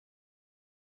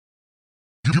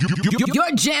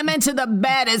You're jamming to the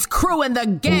baddest crew in the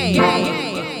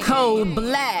game. Cold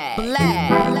Black.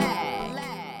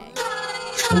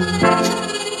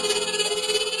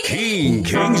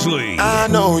 Kingsley. I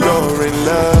know you're in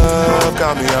love.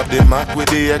 Got me up the Mac with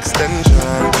the extension,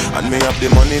 and me up the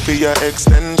money for your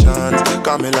extensions.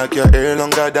 Got me like your hair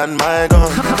longer than my gun.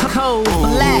 Cold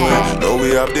Black. Know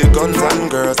we have the guns and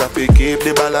girls. I feel keep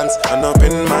the balance. And up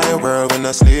in my world when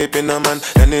I sleep in a man.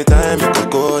 Anytime you could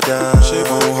go down, she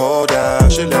won't hold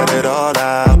out. She let it all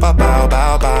out. Bow, bow,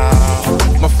 bow, bow.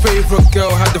 My favorite girl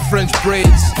had the French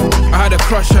braids. I had a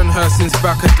crush on her since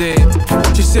back a day.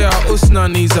 She said her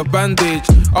usna needs a bandage.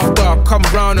 After I come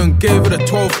round and gave her the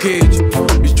 12 gauge.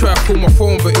 She tried to call my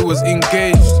phone but it was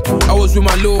engaged. I was with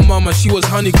my little mama, she was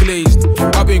honey glazed.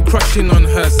 I've been crushing on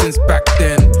her since back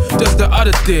then. Just the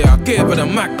other day I gave her the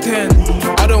Mac 10.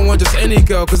 I don't want just any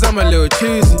girl cause I'm a little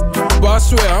choosy, but I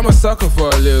swear I'm a sucker for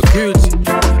a little Gucci.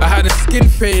 I had a skin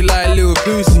fade like Lil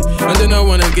Boosie, and then I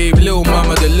went and gave Lil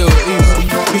Mama the Lil Uzi.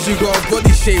 Cause you got a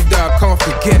body shape that I can't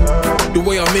forget. The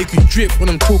way I make you drip when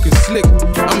I'm talking slick.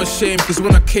 I'm ashamed cause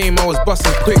when I came I was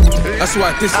busting quick. That's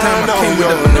why this time I came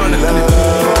with a banana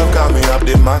clip. Got me up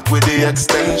the Mac with the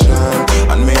extension,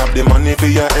 and me up the money for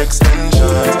your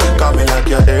extensions. Got me like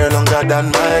your hair longer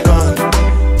than my gun.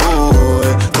 Ooh,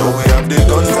 know we have the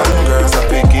guns and girls. I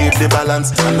feel keep the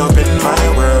balance. And up in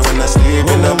my world when I sleep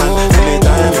in a man.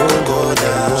 Anytime you can go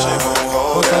down, she won't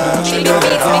hold down. She let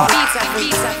it out.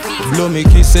 Blow me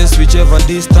kisses whichever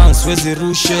distance wezi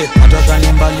rushe. Ataka ni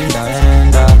mbali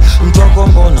ndaenda. Mtoko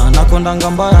mbona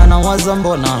nakondanga mbaya na waza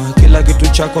mbona kila kitu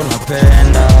chako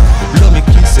napenda. Blow me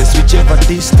kisses whichever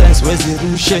distance wezi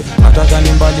rushe. Ataka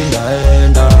ni mbali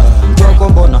ndaenda. Mtoko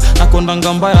mbona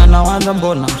nakondanga mbaya na waza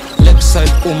mbona.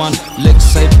 Lakeside woman,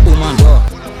 lakeside woman. Whoa.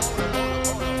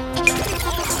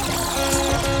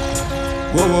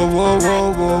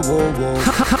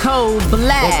 Cold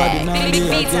Black.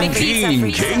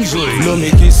 Kingsley. Blow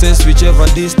me kisses whichever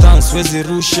distance wezi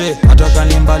rushe. Ataka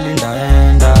ni mbali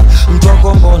ndaenda.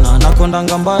 Mtoko mbona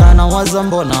nakondanga mbaya na waza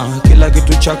mbona kila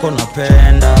kitu chako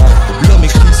napenda. Blow me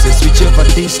kisses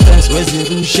whichever distance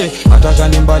wezi rushe. Ataka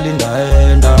ni mbali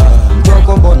ndaenda.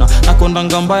 Mtoko mbona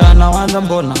nakondanga mbaya na waza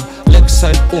mbona.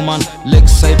 Lakeside woman,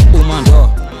 lakeside woman.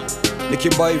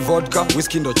 Nikibai vodka,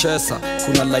 whisky ndo chesa.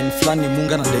 Kuna line flani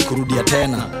munga na dai kurudia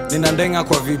tena. Nina ndenga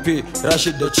kwa VP,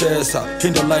 Rashid the Chesa.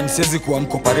 Hindo line siezi kuwa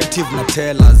cooperative na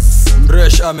tellers.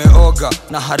 Mresh ameoga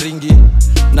na haringi.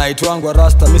 Na itwangwa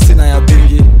rasta misi na ya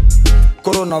bingi.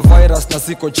 Coronavirus na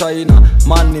siko China.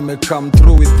 Man nime come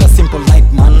through with a simple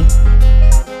night man.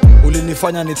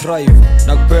 Ulinifanya ni thrive.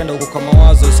 Na kupenda uko kama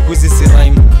wazo squeezy si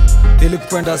rhyme.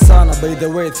 Nilikupenda sana by the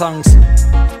way thanks.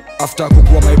 After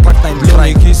kukua my partner in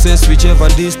crime. Kisses whichever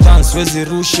distance wezi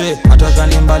rushe. Ataka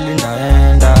ni mbali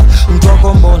ndaenda.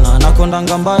 Mtoko mbona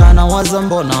nakondanga mbaya na waza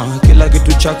mbona kila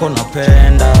kitu chako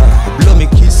napenda. Blow me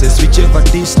kisses whichever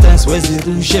distance wezi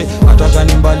rushe. Ataka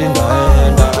ni mbali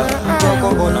ndaenda.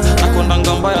 Mtoko mbona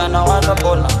nakondanga mbaya na waza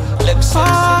mbona. Let's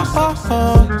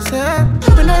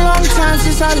been a long time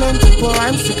since I learned to put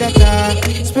rhymes together.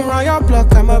 Spin around your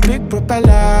block, I'm a big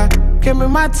propeller. Came with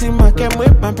my team, I came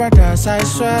with my brothers, I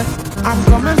swear. I'm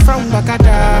coming from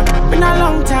Bagada. Been a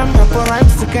long time, I put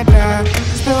rhymes together.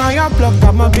 Spin around your block,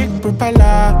 I'm a big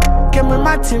propeller. Came with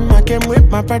my team, I came with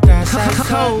my brothers, I swear.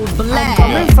 Cold Black.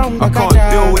 I'm coming from Bagada. I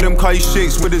can't deal with him cause he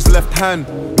shakes with his left hand.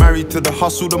 Married to the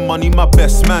hustle, the money, my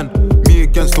best man. Me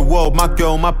against the world, my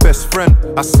girl, my best friend.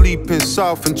 I sleep in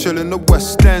South and chill in the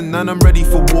West End, and I'm ready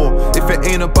for war. If it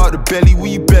ain't about the belly, what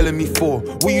you belling me for?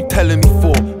 What you telling me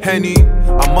for? Henny,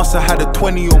 I must have had a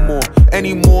 20 or more.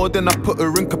 Any more than I put her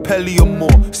in Capelli or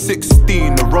more.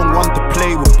 16, the wrong one to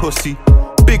play with pussy.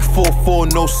 Big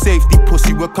 4-4, no safety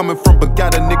pussy. We're coming from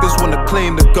Bagada, niggas wanna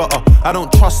claim the gutter. I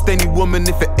don't trust any woman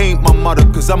if it ain't my mother,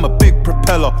 cause I'm a big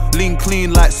propeller. Lean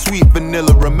clean like sweet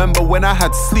vanilla. Remember when I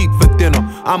had sleep for dinner?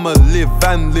 I'ma live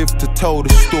and live to tell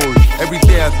the story. Every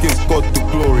day I give God the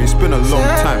glory. It's been a long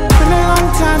time. Been a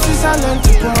long time since I learned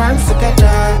to put rhymes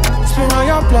together. Spin on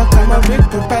your block, I'm a big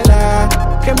propeller.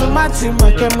 Came with my team,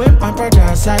 I came with my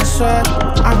brothers, I swear.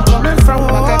 I'm coming from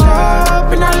Bagada.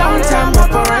 Been a long time, I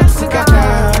put rhymes together.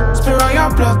 Spin on your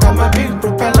block, I'm a big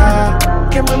propeller.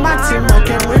 Came with my team, I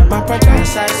came with my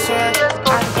brothers, I swear.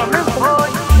 I'm coming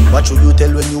from. What should you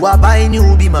tell when you are buying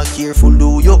you? Be more careful,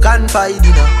 though you can find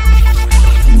dinner.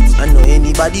 I know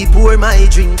anybody pour my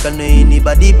drink, I know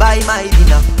anybody buy my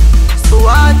dinner. So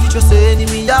hard for just an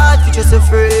enemy, hard for just a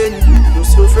friend.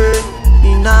 Just your friend.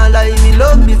 Me nah lie, me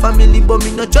love me family, but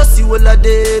me not trust you all of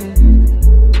them.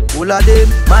 all of them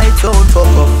might sound fuck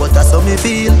up, but that's how me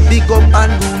feel. Big up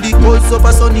and rule the coast up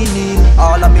a sunny kneel.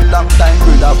 All of me long time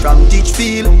brother from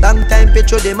Ditchfield. Long time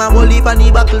petro them a whole heap on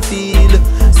the battlefield.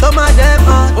 Some of them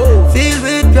are filled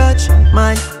with grudge.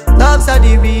 My dogs are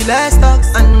the realest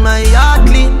dogs, and my heart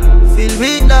clean, filled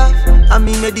with love. And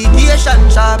me medication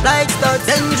sharp like studs.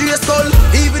 Dangerous skull,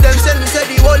 even them send me say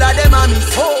the whole of them a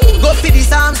miss. Go for the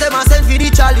Psalms, them a send for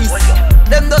the chalice.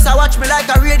 Them does a watch me like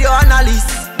a radio analyst.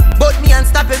 But me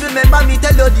unstoppable, remember me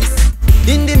tell you this.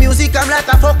 In the music I'm like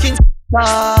a fucking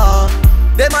star.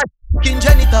 Them a fucking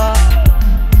janitor.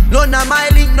 None of my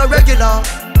link no regular.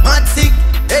 Mad sick,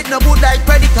 head no good like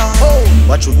predator.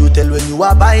 What should you tell when you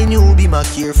are buying you? Be more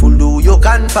careful, though you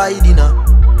can't find dinner.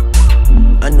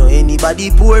 I know anybody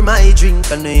pour my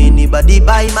drink, I know anybody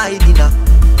buy my dinner.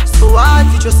 So hard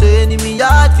for just an enemy,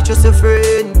 hard for just a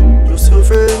friend. Just a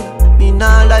friend. Me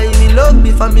nah lie, me love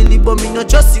me family, but me not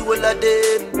just see all of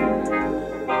them.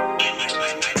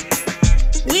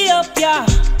 We up ya,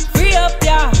 free up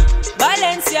ya.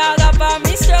 Balenciaga for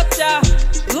me structure.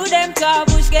 Do them car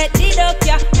bush get the duck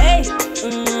ya. Hey,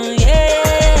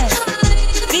 yeah.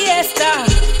 Fiesta,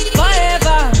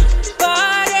 forever.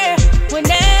 Party,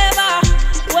 whenever,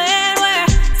 when we're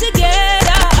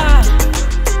together.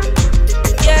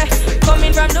 Yeah,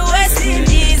 coming from the West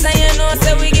Indies, and you know,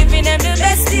 so we giving them the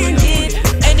best indeed.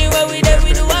 Anywhere we there,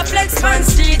 we do a flex on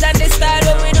street, and the style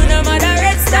what we do no matter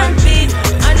red stampede.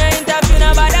 And I interview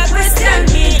no matter question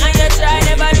me, and you try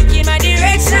never look in my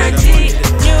direction. G,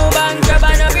 new bank grab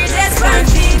and no bridges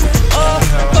fancy. Oh,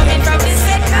 coming from the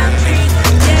second street.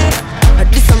 Yeah, I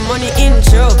did some money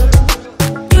intro.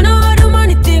 You know how the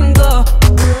money thing go.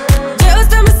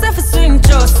 Just tell myself a swing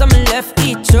throw. Some left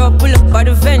each throw, pull up by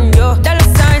the venue. Dollar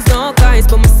signs, no kinds,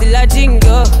 but me still a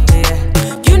jingle. Yeah,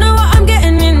 you know what I'm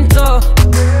getting into.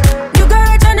 You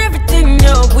garage and everything,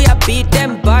 yo. We a beat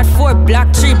them bad 4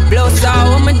 black 3 blows. So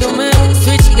what me do me?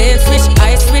 Switch lanes, switch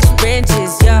eyes, switch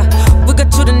branches. Yeah, we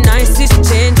got to the nicest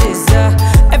changes. Yeah,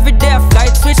 every day I fly,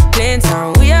 switch planes.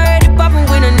 We already popping,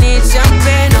 we don't need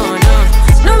champagne. Oh no,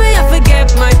 no me I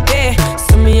forget my pay.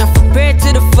 So me I for pray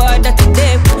to the Father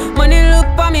today. Money look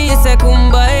for me, it's a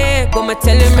kumbaya. Go me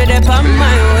telling me that I'm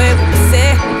my way. What me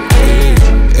say?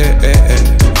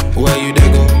 Where you they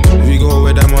go? We go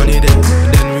with the money then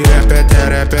we repeat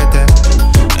it.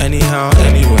 Anyhow,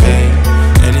 anyway.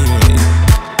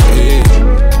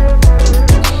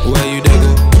 Where you they go?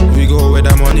 We go with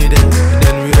the money then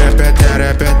we repeat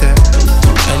it.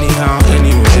 Anyhow,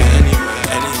 anyway.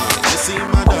 You see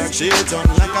my dark shades on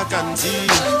like I can see,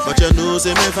 but you know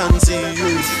say me fancy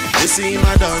you. You see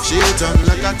my dark shades on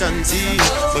like I can see,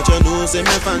 but you know say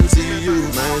me fancy you.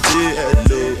 Might say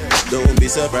hello, don't be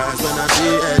surprised when I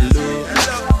say hello.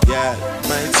 Yeah,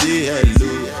 might say hello,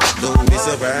 don't be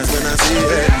surprised when I say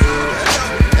hello.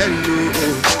 Hello,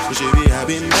 should be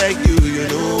having like you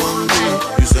know I'm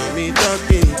good. You saw me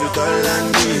talking to call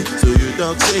and me, so you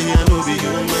talk say I know be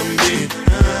human being.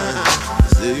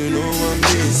 Say you know I'm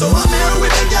me. So I'm here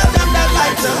with the girl them that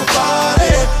like to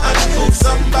party and move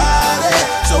somebody.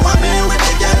 So I'm here with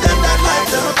the girl them that like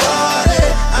to party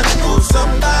and move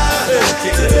somebody. To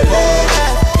the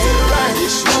left, to the right,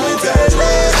 she moves to the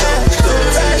left, to the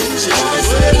right, she moves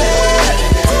to the left,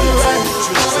 to the right,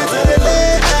 she moves to the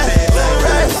left, to the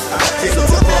right. So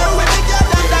I'm here with the girl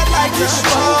them that like to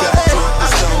party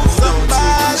and move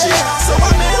somebody. So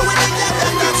I'm here with the girl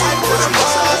them that like to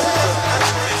party.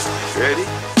 Ready?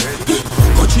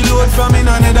 Coachy load from in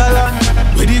a Netherlands,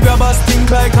 where the grabbers think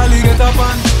like Ali get up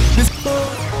on this.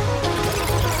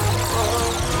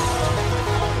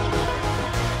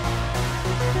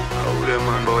 How them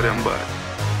man bow them bad?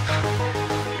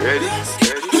 Ready?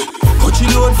 Coachy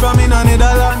load from in a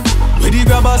Netherlands, where the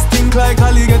grabbers think like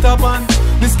Ali get up on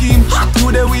the scheme.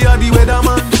 Today we are the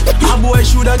weatherman. A boy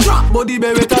shoulda drop, but the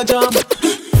beretta jam.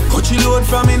 Coachy load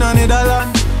from in a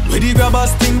Netherlands, where the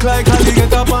grabbers think like Ali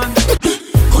get up on.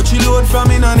 Coachy load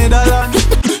from in a Netherlands.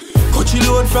 Coachy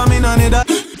load from in a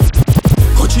Netherlands.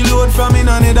 Coachy load from in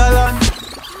a Netherlands.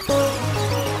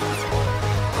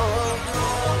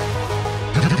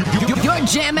 You're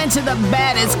jamming to the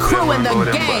baddest crew in the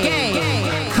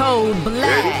game. Code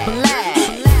Black.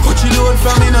 Coachy load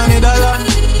from in a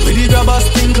Netherlands, where the grabbers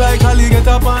think like Ali get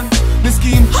up on the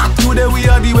scheme. Today we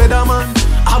are the weatherman.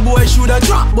 A boy shoulda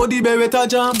drop, but the beretta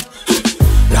jam.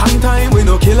 Long time we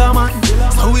no kill a man,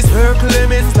 so it's her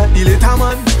claimants like the little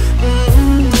man.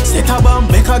 Set a bomb,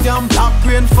 make a damn black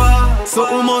rain fall, so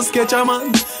we must catch a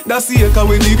man. That's the echo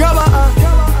when the grabber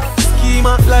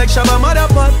schema like Shabba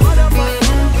Motherpot.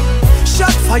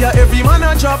 Shot fire, every man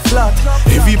a drop flat.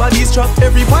 Everybody's trapped,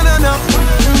 every banana.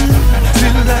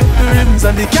 Still like the rims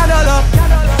and the Cadillac.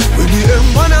 When the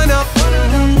M1 and up,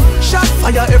 Shot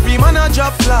fire, every man a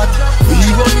drop flat. We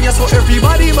run here so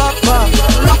everybody back.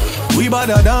 We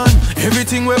badder than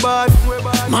everything we bad.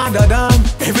 Madder than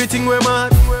everything we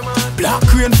mad. Black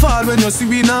rain fall when you see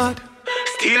we not.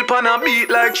 Steel pan a beat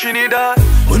like Trinidad.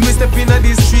 When we step in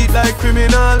the street like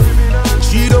criminal.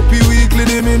 Cheat up you weekly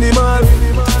the minimal.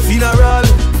 Funeral,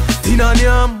 dinner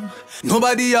yam.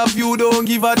 Nobody have you, don't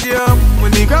give a damn.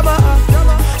 When they grab a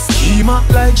schema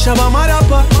like Shabba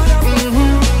Madapa.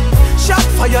 Shot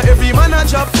fire, every man a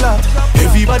drop flat.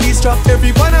 Everybody strap,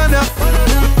 every banana.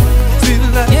 Feel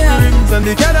like rings and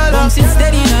the Cadillac. Bumps it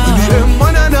steady now. The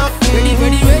M1 and up.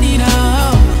 Ready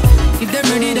now. If they're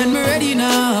ready, then we're ready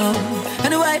now.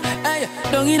 Anyway, hey,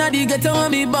 don't you know the ghetto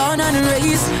when me born and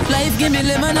raised. Life give me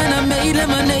lemon and I made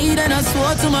lemonade. And I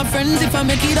swore to my friends if I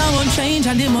make it I won't change.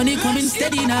 And the money coming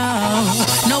steady now.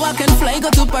 Now I can fly, go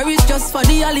to Paris just for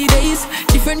the holidays.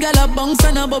 Different gal a bounce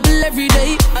and a bubble every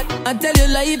day. I tell you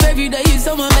life every day is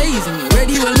so amazing.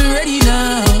 Ready when we ready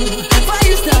now.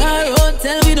 5-star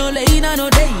hotel we no lane and no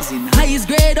dazing. Highest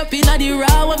grade up in the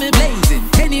raw when me blazing.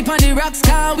 Penny pon the rocks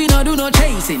car we no do no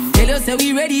chasing. Tell us that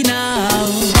we ready now.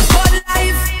 But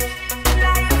life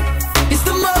is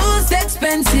the most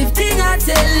expensive thing I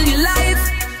tell you.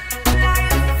 Life,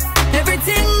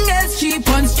 everything else cheap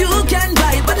once you can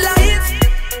buy. But life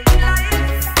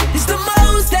is the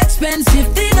most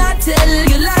expensive thing I tell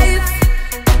you. Life,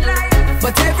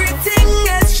 but everything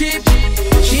else cheap.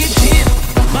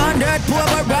 Man, dirt poor,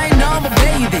 but right now I'm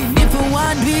bathing. If I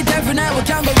want to eat every night, we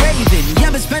can go raving. Yeah,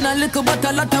 me spend a little, but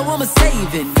a lot I want me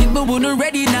saving. People wouldn't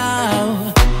ready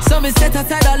now. So me set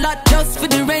aside a lot just for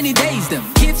the rainy days. Them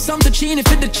give some to Chini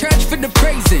for the church for the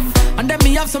praising. And then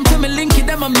me have some to me linky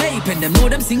them I'm maping. Them know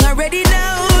them sing already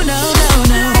now.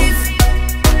 Life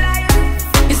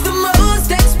is the most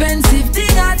expensive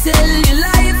thing I tell you.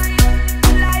 Life,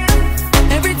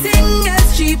 everything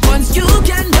else cheap once you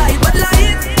can buy. But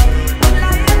life,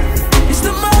 it's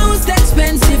the most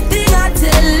expensive thing I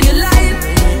tell you. Life,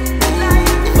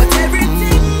 but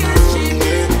everything is cheap.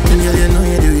 Yeah, you know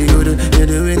you do it good. You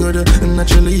do it good.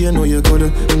 Naturally, you know you good.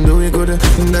 You do it good.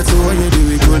 That's why you do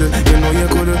it good. You know you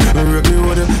good. Rock it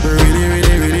good. Really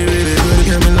good.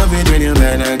 Can me love it when you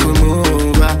bend and come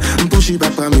over. Push it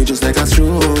back on me just like a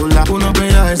stroller. Pull up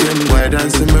your eyes and wide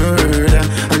and some murder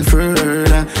and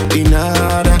further in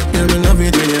order. Can me love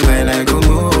it when you bend and come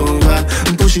over.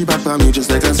 Push it back on me just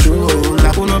like a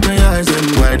stroller. Pull up my eyes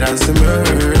and wide and some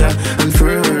murder and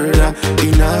further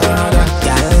in order.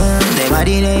 The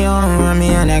body they on me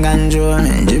and I control.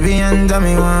 Drippy and tell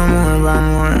me one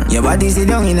more. Your body sit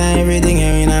down in everything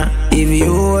you know. If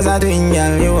you was a twin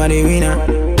girl, you are the winner.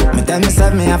 Me tell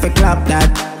myself me have to clap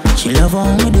that. She love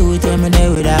how me do it when me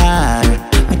there with her.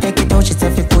 Me take it out, she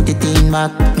said fi put it in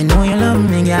back. Me know you love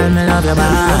me, girl, me love you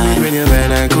back. Love it when you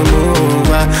bend and come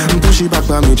over. Push it back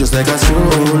on me just like a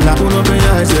stroller. Pull up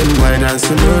your eyes and wide and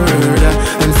some murder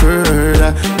and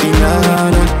further in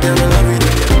order. Yeah, me love it.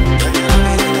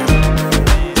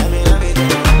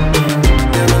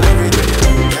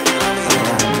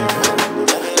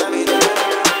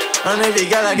 And every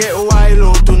girl I get wild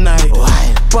out tonight.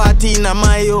 Party in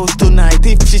my house tonight.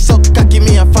 If she suck cocky,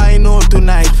 me a find out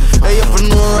tonight. I have to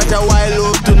know what a wild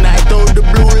out tonight. Out the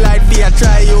blue light, they a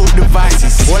try out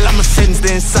devices. All I'ma sense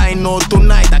then sign out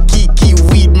tonight. I key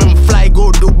weed, me fly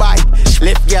go Dubai.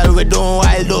 Left girl we don't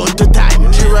wild out to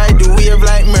time. She ride the wave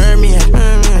like mermaid.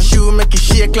 She will make it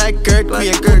shake like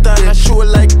earthquake. Put on a show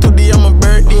like today I'm a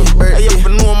birthday. I have to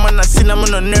know man I sin I'm a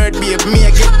nerd babe. Me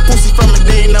I get pussy from a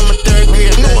day in my third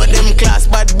grade. Know them class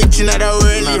bad bitch in the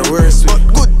world. But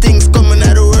good things coming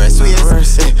out the worst ways.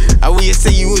 I will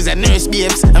say you was a nurse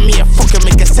babes. And me a fucker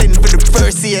make a send for the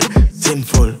first year.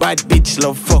 Sinful, bad bitch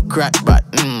love fuck rat bat.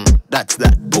 That's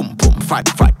that, boom boom, fat,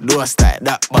 do a style,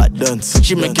 that bad dance.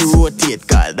 She make you rotate,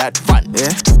 call that fun.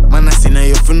 Yeah, man I seen her,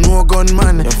 you for no gun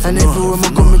man. And everywhere me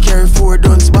come, me carry 4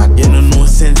 guns back. You know no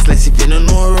senseless if you don't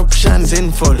know eruption.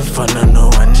 Sinful, if I don't know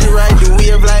one. She ride the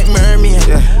wave like mermaid.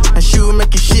 And she will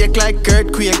make it shake like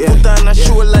earthquake. Put on a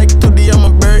show like today I'm a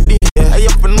birthday. I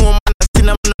have to know man I seen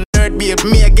I'm a nerd babe.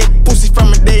 Me I get pussy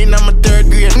from a day in my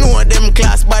 3rd grade. Know them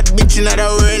class bad bitch in the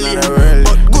world.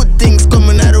 But good things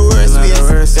coming out the worst ways.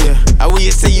 I will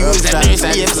say you was a nurse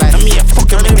babes. And me a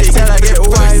fucking make it I get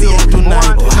wild out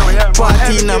tonight.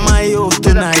 Party in my house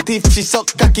tonight. If she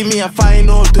suck cocky, me a find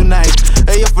out tonight.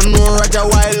 I have to know Roger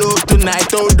wild out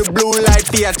tonight. Out the blue light,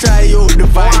 they a try out the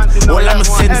vibe. All I'ma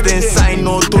sense then sign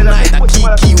out tonight. I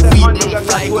key weed, me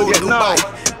fly go Dubai.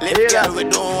 Left girl we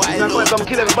don't wild out.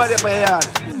 Kill everybody up here.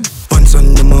 Once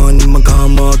on the morning, my car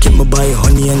market, my buy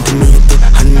honey and tomato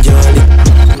and jolly.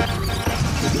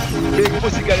 Big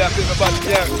pussy guy, I feel about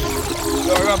yeah.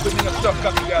 You're rapping in a stuff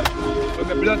cocky girl. When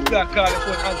my blood clot call the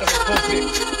phone, answer the pussy.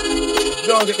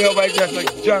 Don't get me over just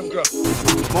like jungle.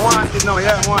 I want it now,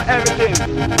 yeah, I want everything.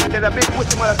 Get a big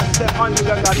pussy mother to step on you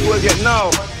that will get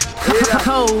now.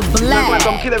 Cold black.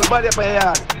 Come kill everybody up in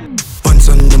here. Once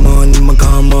on the morning, my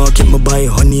grandma keep me buy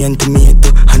honey and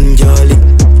tomato and jolly.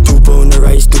 2 pound of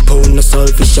rice, 2 pound of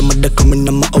saltfish. I'm mother coming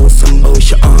to my house and bow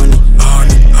she honey.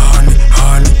 Honey.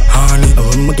 I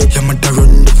want me get your mother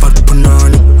run the fat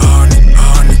punani. Honey.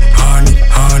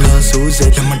 So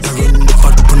say your mother run the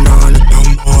fat punani.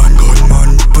 Number 1 gold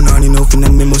man. Punani no fin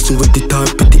and me must with the top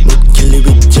petit but kill it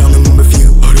with jam number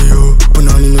few. Audio.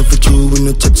 Punani no for you, we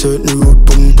no chat certain road.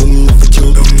 Boom no for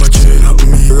you. Don't watch it up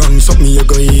me. Wrong something you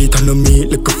go eat and no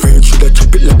meat like a freak. Shoulda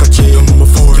chop it like a chain. I'm a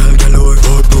 4 galore.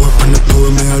 Door up on the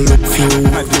door, me I look few.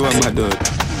 I do what my dog.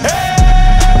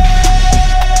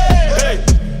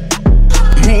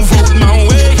 Move out my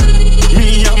way,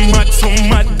 me I'm mad so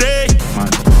my day.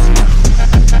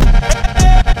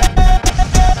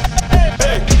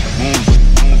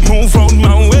 Move out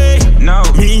my way, now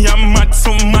me I'm mad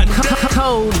so my day.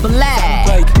 Cold black.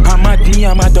 I'm mad, me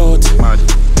I'm a dot.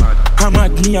 I'm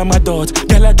mad, me I'm a dot.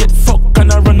 Girl I get fucked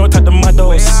and I run out of the mad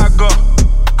house.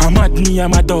 I'm mad, me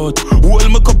I'm a dot.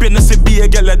 Hold my cup in the CB, a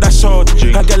girl at that short.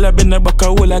 A girl I been a back a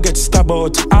hole I get stabbed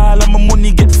out. All of my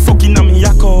money get fucking on me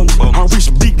account. I wish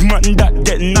big man that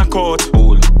get knocked out.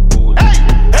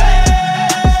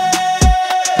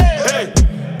 Hey.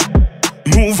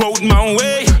 Move out my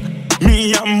way.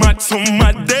 Me I'm mad so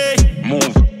my day.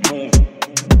 Move.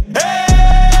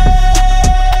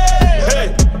 Hey.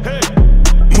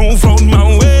 Move out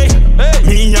my way.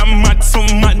 Me I'm mad so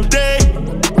my day.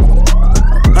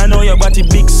 I know your body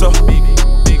big so.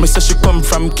 Me say she come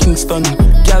from Kingston.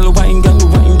 Gal wine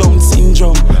down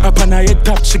syndrome. Up on her head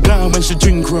top she gone when she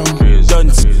drink rum.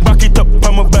 Dance, back it up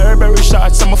on my Burberry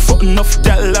shots. I'm a foot enough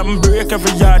gal and break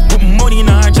every yard. Put money in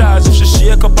her jaws if she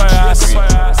shake up her ass.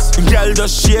 Gal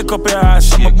just shake up her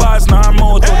ass. I'm a bars in her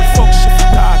mouth. What the fuck she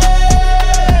talk?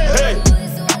 Hey,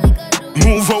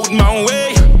 move out my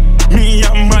way. Me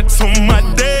I'm mad so my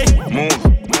day. Move.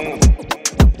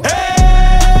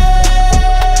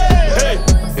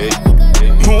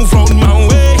 Move out my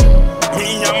way. Me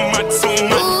I'm mad so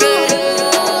my day.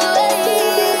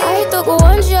 I took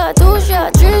 1 shot, 2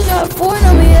 shot, 3 shot, 4.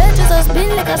 Now me head just a spin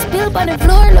like a spill on the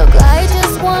floor. Look, I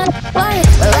just want body,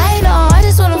 but right now I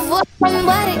just wanna fuck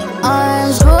somebody.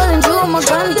 I'm scrolling through my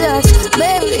contacts,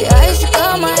 baby. I should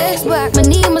call my ex back. I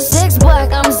need my sex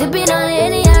back. I'm sipping on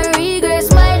any I regrets.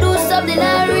 Might do something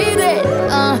I regret.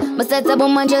 My set up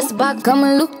on my chest back. Come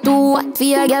and look too hot for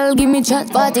your girl. Give me chat.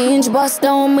 40-inch bust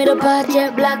down with a part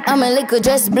jet black. I'm a liquor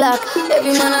just black.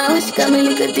 Every man I wish got me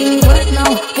liquor thing right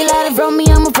now. Get out in front me,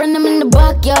 I'm a friend, I'm in the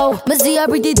back, yo. Me see a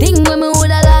pretty thing when me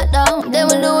with a lot down. They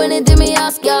will do anything me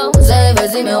ask, yo. So if you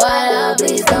see me wild out,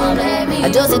 please don't blame me. I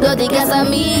just don't think it's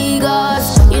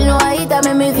amigos. You know I hate that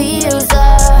make me feel so.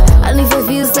 And if you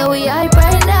feel so, we hype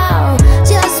right now.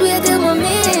 Just wait till my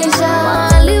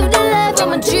mission. Live the life of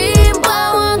my dream, but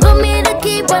I want come here to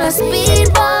keep on a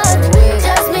speed bus.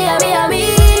 Just me and me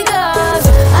amigos.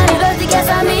 I don't think it's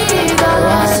amigos.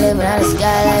 I live out the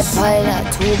sky like pilot.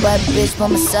 2 bad bitch by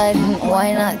my side,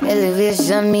 why not?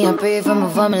 Elevation, me I pray for my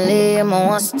family. I'm a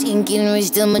one stinking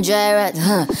rich till my dry rat,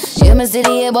 Yeah, me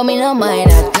city here, but me no mind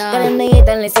that. Tell them they hate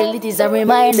unless it is a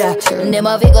reminder. Them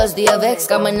a Vibez, they a vex,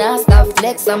 come and not stop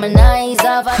flex. I'm a nice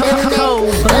off of them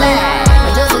neck.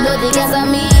 I just don't think it's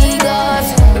amigos.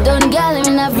 Don't get them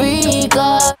in a freak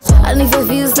up. And if you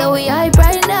feel so we hype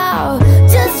right now,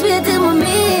 just wait till my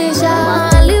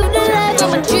mission. Live the life of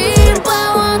my dream, but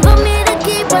I want come here to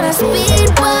keep on a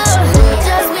speed bump.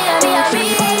 Just me and me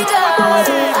amigos.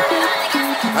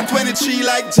 I'm 23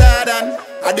 like Jordan,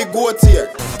 I the goat here.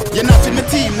 You're not in my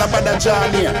team, not bad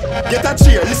John here. Get a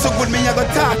cheer, listen good, me I go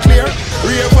talk clear.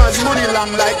 Ravers money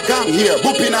long like gang here.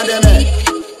 Booping on them head.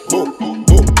 Boop, boop,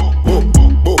 boop,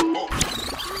 boop.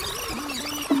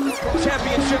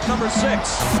 Championship number 6.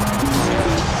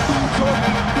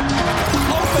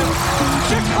 Open.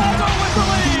 Chicago with the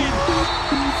lead.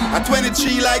 I'm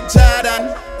 23 like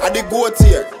Jordan, I the goat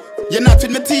here. You're not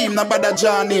with my team, not bad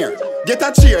John here. Get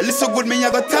a cheer, listen good, me I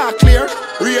go talk clear.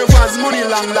 Ravers money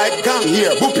long like gang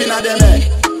here. Booping on them head.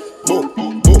 Boop,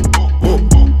 boop, boop, boop,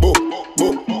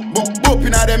 boop, boop,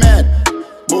 booping on them head.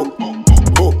 Boop,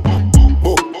 boop,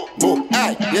 boop, boop.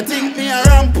 Aye, you think me a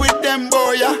ramp with them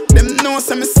boy, yeah? Them know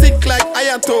some me sick like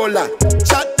Ayatollah.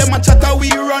 Chat them a chat a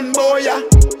we run boy, yeah?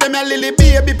 Them a lily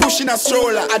baby pushing a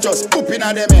stroller. I just booping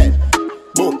on them head.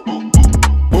 Boop, boop,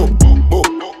 boop, boop,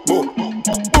 boop,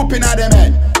 booping on them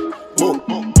head. Boop,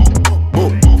 boop, boop,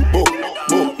 boop.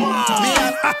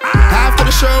 After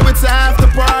the show, it's after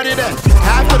party then.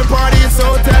 After the party, it's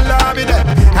hotel lobby then.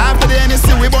 After the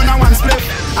NSC, we burn a one split.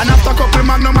 And after couple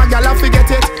magnum, a gal, I forget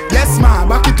it. Yes, ma,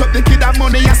 back it up, the kid have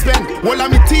money you spend. All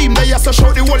of me team, they just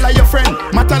shout the whole of your friend.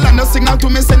 Matalanda signal to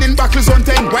me, sending back on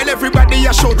 10. While everybody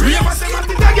a shout,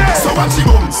 so watch the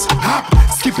bones, hop,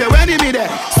 skip your when me there.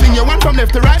 Swing your one from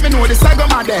left to right, me know the saga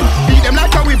my then. Beat them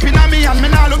like a whipping on me and me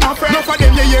nah look no friend. Enough of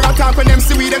them you hear a talk when them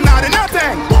see we them nah do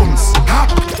nothing. Bones,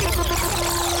 hop.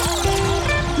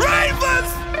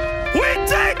 Ravens, we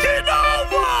taking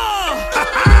over.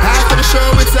 After the show,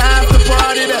 it's after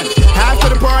party then. After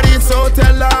the party, it's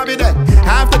hotel lobby then.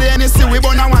 After the NSC, we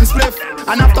burn a one spliff.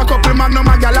 And after couple magnum,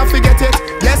 a gal, I forget it.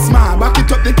 Yes, ma, back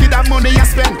it up, the kid have money you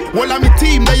spend. All of me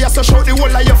team, they just shout the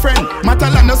whole of your friend.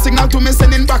 Matalanda signal to me,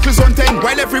 sending back on 10.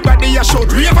 While everybody a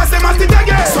shout, ravers them at it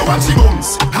again. So watch the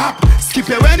bones, hop, skip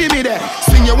your when me there.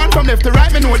 Swing your one from left to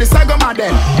right, me know the saga my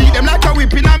then. Beat them like a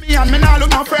whipping on me and me nah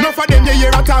look no friend. Enough of them you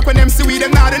hear a talk when them see we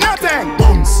them nah do nothing.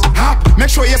 Bones, hop, make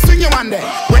sure you swing your one there.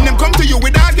 When them come to you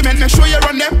with argument, make sure you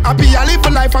run them. Happy I live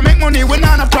for life, I make money, we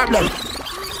not a problem.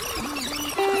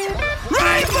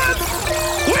 Ravens,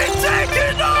 we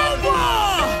taking over.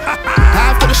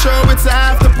 After the show, it's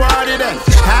after party then.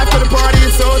 After the party,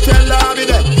 it's hotel lobby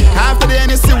then. After the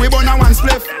NSC, we burn a one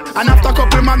spliff. And after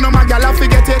couple magnum, a gal, I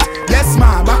forget it. Yes,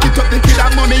 ma, back it up, the kid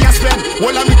have money you spend.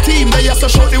 All of me team, they just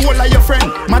shout the whole of your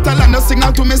friend. Matalanda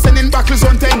signal to me, sending back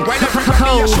on 10. While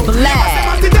everybody a shout,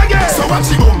 so watch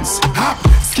the bones, hop,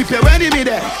 skip your when me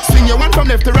there. Swing your one from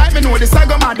left to right, me know the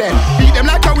saga my then. Beat them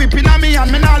like a whipping on me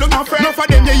and me nah look no friend. Enough of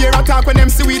them you hear a talk when them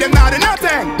see we them nah do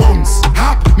nothing. Bones,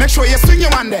 hop, make sure you swing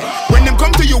your one there. When them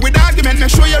come to you with argument,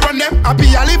 make sure you run them.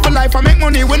 Happy I live for life, I make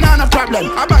money, we not a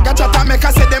problem. I bag a chat and make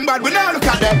I say them bad, we not look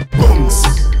at them. Bones,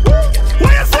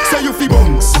 say you feel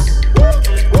bones.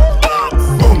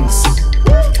 Bones,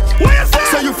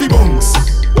 say you feel bones.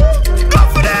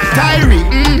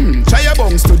 Tyree, try your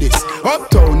bones to this.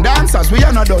 Uptown dancers, we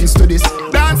are not done to this.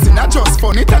 Dancing not just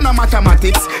fun, it and no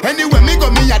mathematics. Anyway, me go,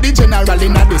 me a the general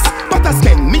in a this. But a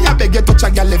skeng, me a beg you touch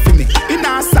a gal for me. In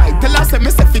our side, tell us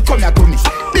me say fi come here to me.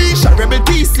 Tisha, Rebel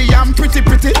TC, I'm pretty.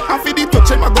 And fi the touch,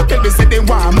 them a go tell me say they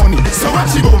want money. So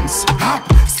watch the bones, hop,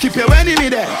 skip your when me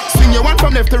there. Swing your one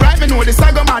from left to right, me know the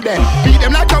saga my then. Beat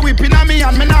them like a whipping on me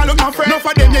and me nah look no friend. Enough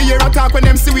of them you hear a talk when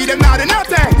them see we them nah do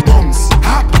nothing. Bones,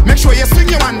 hop, make sure you swing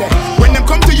your one there. When them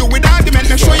come to you with argument,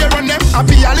 make sure you run them.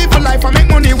 Happy I live for life, I make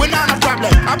money, we not a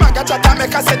problem. I bag a chat and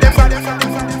make I say them bad.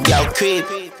 Yo, creep,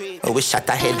 we shot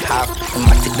a head half.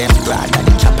 Matic them broad and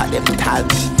the chopper them tag.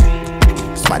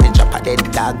 Smarty drop a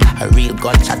dead dog. A real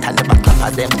gunshot and never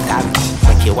clap a them tag.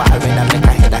 Make you warren and make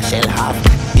a head a shell half.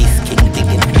 This king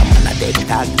digging them on a dead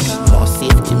tag. No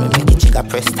safety, me make it chigga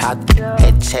press tag.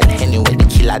 Head shell anyway, the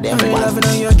killer them I'm want. loving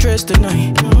on your dress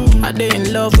tonight. I dey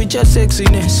in love with your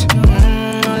sexiness.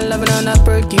 I'm loving on that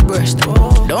perky breast.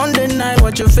 Don't deny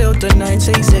what you feel tonight.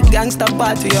 Say it's a gangster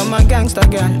party, I'm a gangster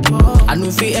girl. I know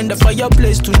if we end up for your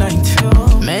place tonight.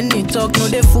 Many talk, no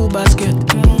they full basket.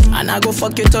 And I go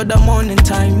fuck you till the morning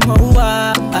time. Oh,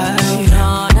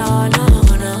 No.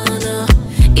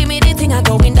 Give me the thing I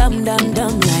going dumb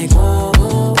like oh.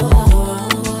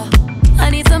 I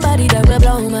need somebody that will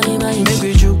blow my mind. Make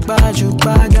we juke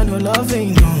bad, girl, no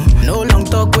loving. No long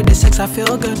talk with the sex, I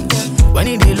feel good. When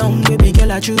it be long, baby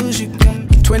girl, I choose you.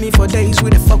 24 days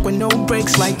with the fuck with no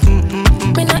breaks, like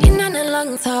Me not in on a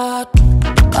long talk.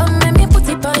 Come let me put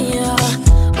it on you.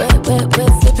 Wait,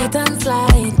 slip it and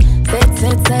slide.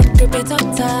 Set, grip it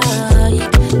up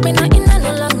tight. Me not in on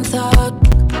a long talk.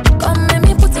 Come let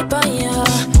me put it on you.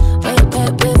 Wait,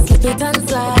 slip it and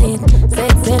slide.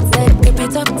 Set, grip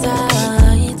it up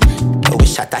tight. We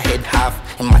shot a head half.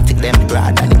 Matic them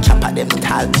broad and the chopper them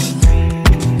tag.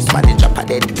 Smarty drop a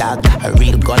dead dog. A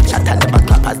real gunshot and never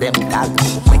clap as them tag.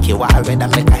 Make you warren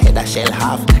and make a head a shell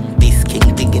half. This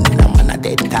king digging in a man a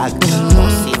dead tag. No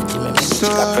safety, me make it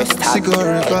chigga press tag.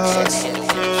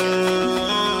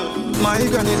 My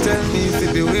granny tell me to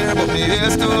beware, but me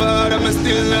ears too hard and me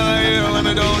still not here. When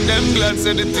me down them glad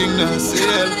say the thing not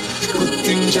sale. Good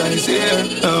thing tries here.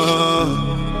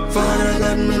 Father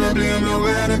God, me no blame you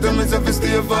when it comes to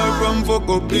stay far from fuck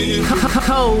up people.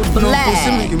 No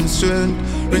pussy make him strength.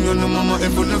 Bring on the mama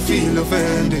if you don't feel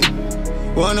offended.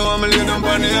 One know I'm lay down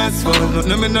on the asphalt.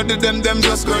 No me not do them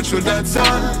just scratch with that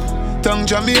sand. Tongue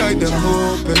jam me hide them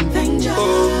open.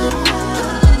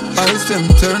 Eyes them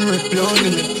turn red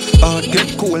blood. Heart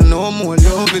get cold, no more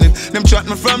love. loving it. Them chat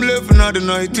me from 11 of the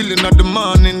night till in the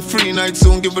morning. Free night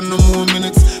soon, giving no more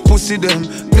minutes. Pussy them,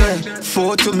 yeah,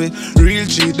 4 to me. Real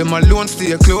G, them alone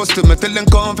stay close to me. Tell them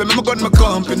come for me, I got my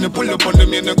company. Pull up on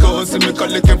them in the car, see me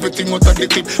collect everything out of the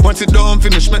clip. Once it done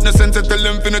finish, make no sense to tell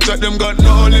them finish. Chat them got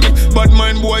no limit. Bad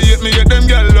mind boy hate me, yeah, them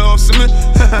girl love see me.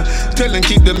 Tell them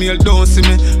keep them here, don't see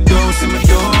me, don't see me,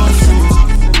 don't see me.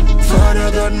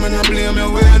 Father God, man, I blame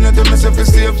you. Way not to myself to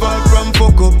stay far from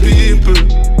fuck up people.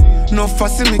 No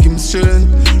fussy make him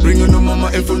strength. Ring on no mama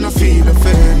if you no feel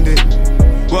offended.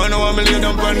 Wanna want me lay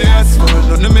down on the asphalt.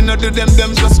 None of me not do them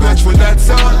just scratch for that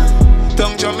sound.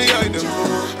 Tongue jam me hide them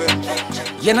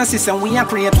open. You know, sister, we are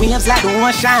create waves like the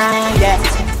ocean, yeah.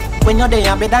 When you're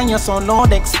there, better your son,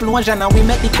 Lord, explosion, and we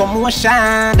make the commotion,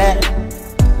 yeah.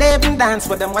 They even dance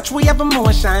with them, watch we have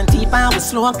emotion, deep and we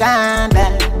slow down,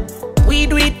 yeah. We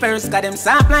do it first, got them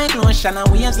soft like lotion and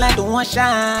waves like the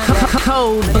ocean.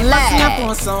 Cold black.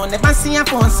 Never see a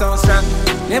phone so strong.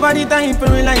 Never the time to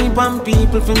rely on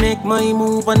people to make my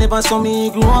move and never saw me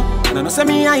grow up. And I know say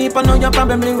me hype, I know you're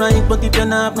probably right, but if you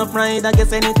don't have no pride, I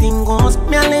guess anything goes.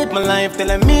 Me I live my life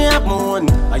telling me up moon.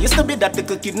 I used to be that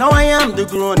little kid, now I am the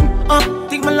grown up.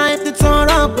 Think my life did so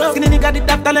rough. Skinny nigga did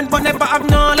that talent, but never have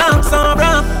no luck, so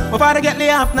rough. My father get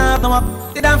laid off, now no up.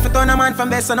 They done fit on a man from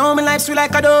best, so now my life's sweet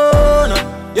like a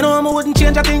donut. You know I wouldn't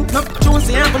change a thing. No, choose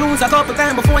the amp lose a couple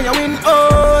times before you win.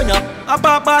 Oh, no. I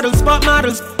pop bottles, pop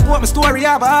models. What my story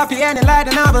have a happy ending like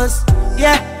the novels.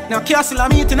 Yeah, now castle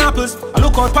I'm eating apples. I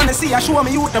look out on the sea, I show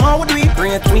me youth them how we do it.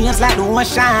 Great waves like the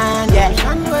ocean,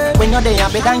 yeah. When you're there,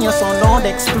 better than your son, Lord,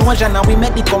 explosion. And we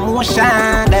make the commotion,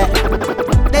 yeah.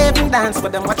 They even dance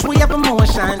with them, watch we have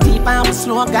emotion. Deep and we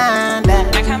slow down, yeah.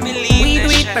 I can't believe we do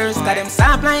this it first, got them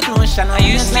soft like lotion. Are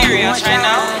you serious right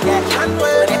now? Yeah.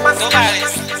 Go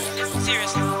violence.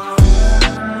 Seriously.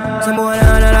 Some boy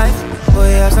on a life,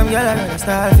 boy have some girl around the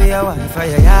style for your wife for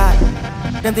your yard.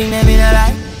 Them think they mean a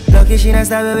lie. Lucky she not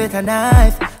stab you with a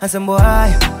knife. And some boy,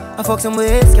 I fuck some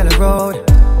ways, girl road.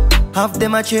 Half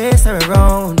them a chase her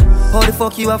around. How the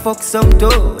fuck you a fuck some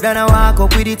dude? And I walk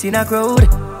up with it in a crowd.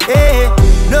 Hey,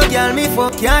 no girl me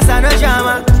fuck, can't stand no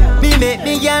drama. Me make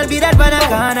me girl be that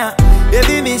banana.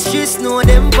 Baby miss, she know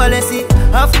them policy.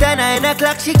 After 9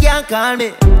 o'clock she can't call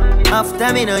me.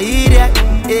 After me no idiot,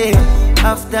 yeah.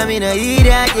 After me no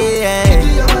idiot,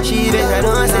 yeah. She better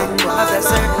know say after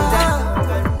certain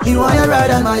time. Me want you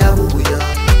ride on my abuya.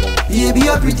 Baby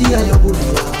you're pretty and you're good.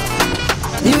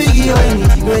 Me will give you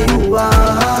anything where you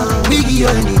are. We give you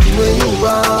anything where you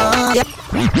are.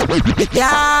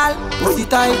 Girl, what's the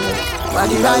type?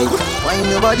 Body right. Why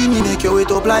nobody me make you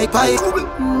wait up like pipe?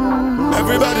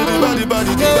 Everybody, the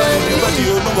body,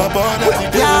 you know about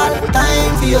it. Girl,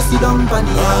 time for you sit down pon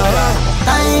the yard.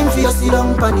 Time for you sit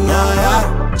down pon the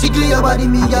yard. Jiggle your body,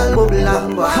 me girl, bubble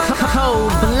and go.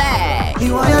 Cold black.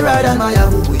 You want you ride on my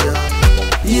abuya.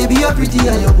 Baby you're pretty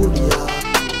and you're good,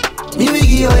 yeah. Me will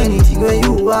give you anything where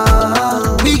you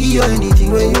are. We give you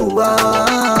anything where you are.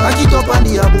 I keep up on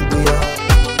the abuya.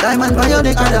 Diamond by your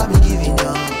neck and that me giving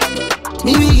you.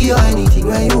 Me will give you anything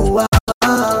where you are.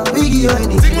 We give you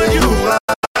anything where you are.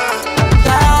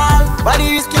 Girl, body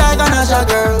risky like a Nasha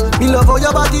girl. Me love how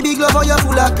your body big, love how you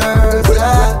full of curves.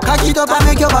 Yeah, cock it up and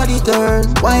make your body turn.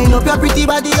 Wind up your pretty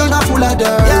body, you're not full of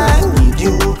dirt. Yeah, need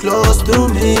you close to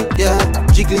me. Yeah,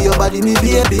 jiggle your body, me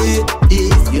baby.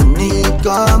 If you need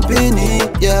company,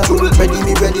 yeah,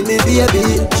 ready me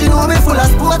baby. She know me full of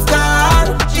sports car.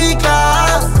 She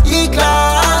class,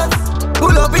 E-class.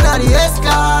 Pull up in the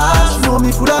S-class. She know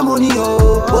me full of money,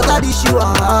 oh, but I dish you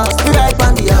ass. Right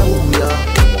on the abuya.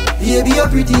 Baby you're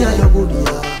pretty and you're good,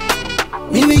 yeah.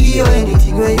 Me will give you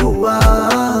anything where you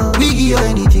are. We give you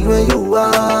anything where you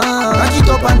are. Cock it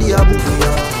up on the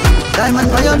abuya. Diamond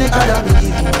by your neck and that me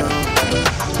giving you.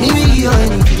 Me will give you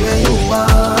anything where you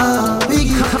are. We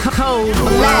give you cold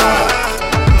black.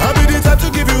 I'll be the type to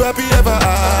give you happy ever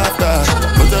after.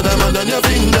 Put a diamond on your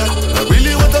finger. I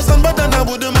really want a son, but then I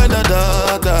wouldn't mind a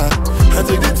daughter. I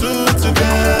take the two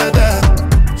together.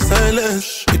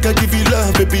 Silence, we can give you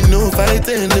love, baby, no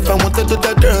fighting. If I wanted to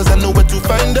the girls, I know where to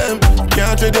find them.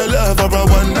 Can't trade your love for a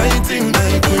one night thing,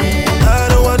 my queen. I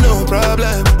don't want no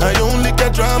problem. I only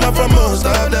get drama from most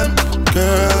of them.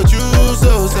 Girl, you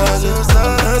so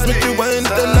sad. Make you wind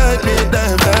the night, make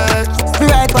them back.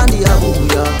 Right on the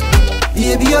abuya.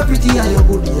 Baby you're pretty and you're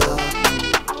good, yeah.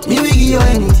 Me will give you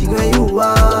anything where you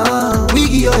are. We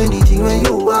give you anything where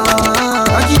you are.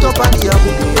 Cock it up on the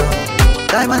abuya.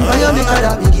 Diamond by your neck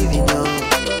that me giving you.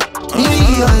 Me will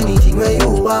give you anything where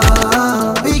you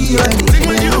are. We give you anything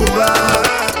where you are.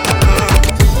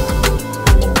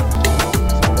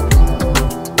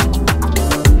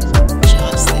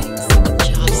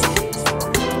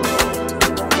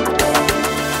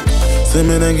 Say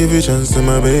me then give you chance to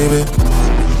my baby.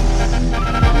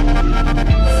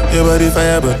 Your body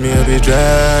fire but me a be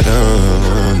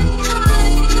dragon.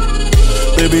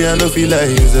 Baby I know feel like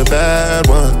you's a bad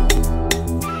one.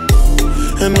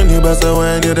 And when you bust a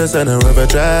wine you're the center of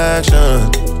attraction.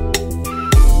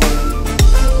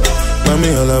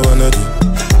 Mommy all I wanna do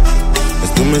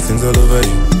is do me things all over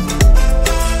you.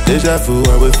 Deja vu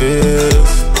how it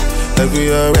feels, like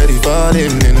we already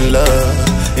falling in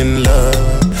love, in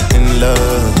love, in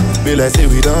love. Be like say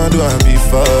we don't do it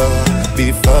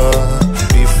before.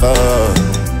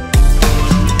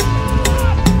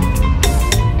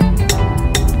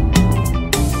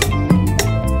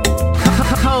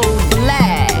 Cold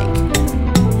black.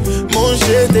 Mon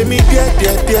cher, t'es mi dia.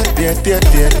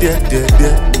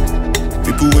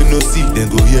 People will no see, then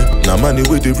go here. Now money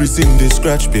with the reason they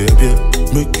scratch, baby.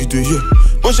 Make you do here.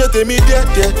 Mon cher, t'es mi dia.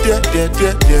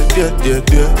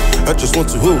 I just want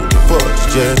to hold the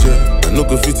parts, yeah. I no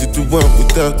go fit it to one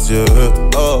without you.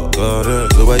 Oh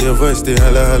God, so why your voice stay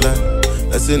holla?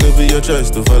 I say no be your choice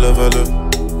to follow.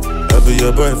 I'll be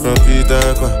your boy from Peter.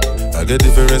 I get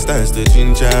different styles to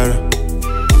Chinchara.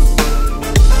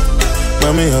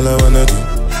 Mommy, all I wanna do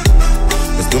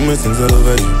is do my things all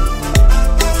over you.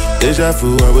 Deja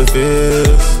vu how it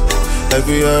feels, like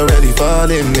we already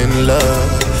falling in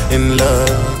love.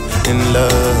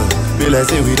 Be like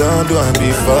say we don't do it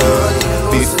before.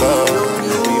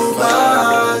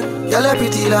 Girl, a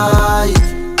pretty like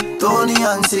Tony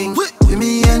and sing. With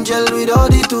me angel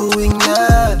without the two wing,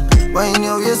 yeah. When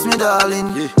you waist me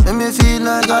darling, make me feel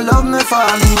like I love me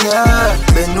falling, yeah.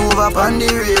 Bend over on the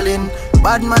railing.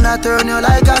 Bad man I turn you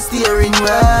like a steering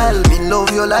wheel. Me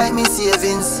love you like me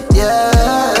savings, yeah.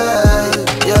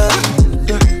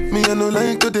 Me I no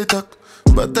like to they talk,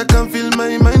 but I can feel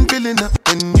my mind feeling up.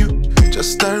 And you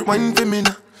just start whining for me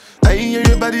now. I hear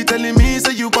your body telling me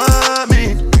say you want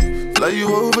me. Fly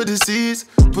you over the seas,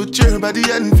 put your body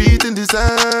and feet in the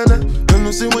sand. And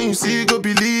you see when you see go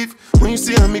believe. When you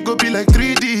see me go be like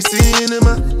 3D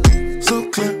cinema. So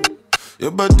clear,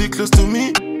 your body close to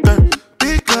me, girl.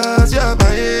 Because you're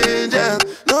my angel.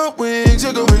 No wings,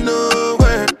 you're going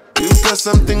nowhere. You got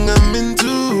something I'm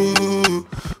into.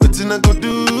 What I go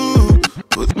do?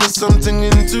 Put me something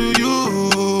into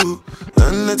you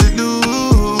and let it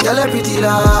loose. Girl, a pretty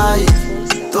like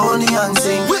Tony and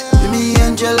sing. With me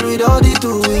angel without the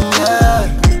two wing, yeah.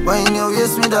 When you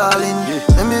waist me darling,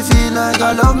 make me feel like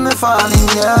I love me falling,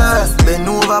 yeah. Bend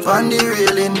over on the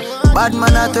railing. Bad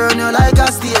man I turn you like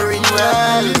a steering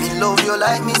wheel. Me love you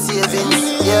like me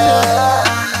savings, yeah.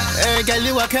 Hey girl,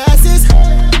 you a crisis.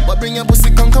 What bring your pussy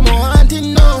come on, want it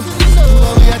now.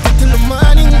 We are till the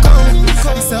morning come.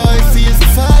 This how it feels to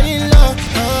fall in love.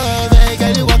 Oh, hey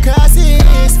girl, you a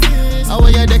crisis. How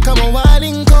you they come on,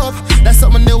 wilding cup. That's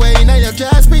something the way now your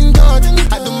dress been cut.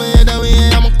 I do my head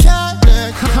away, I'm a cat.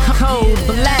 Cold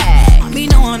black. Me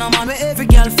no wanna man where every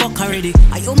girl fuck already.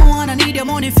 I you me wanna need your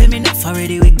money for me enough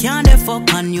already. We can't dey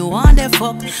fuck and you want dey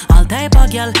fuck. All type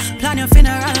of girl plan your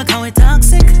funeral can we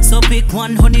toxic. So pick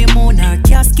one honeymoon or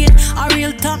casket. A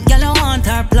real top girl I want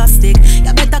her plastic.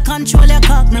 You better control your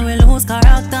cock, me will lose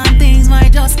character and things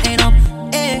might just end up.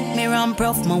 Hey, me run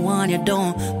prof, me want you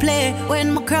don't play.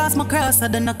 When me cross, I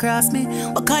don't know cross me.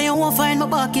 But can you won't find my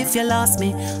back if you lost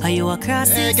me? Are you a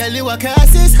crosses? Hey girl, you a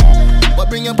crosses. What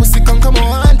bring your pussy come on,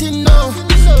 want it now.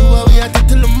 Do we are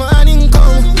till the morning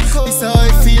come. This how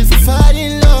it feels to fall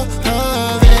in love.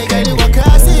 Oh, hey girl, you a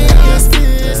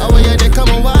crosses. How you they come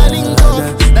on, wilding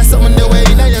come. That's something the way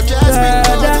that your dress been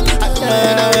cut. I do my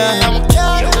head away, I'm a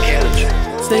cat.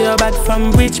 Say you're bad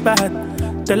from which part?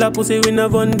 Tell a pussy we no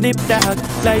gun dip tag.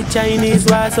 Like Chinese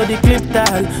wall so the clip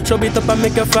tag. Show it up and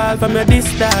make you fall from your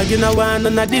disc tag. You know one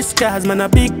on a disc cause man a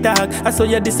big tag. I saw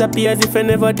you disappear as if I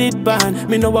never did ban.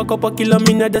 Me no walk up a kilo,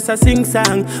 me no just a sing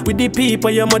song. With the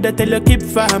people your mother tell you keep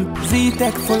fam.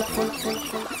 Z-Tech full.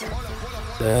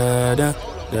 Da da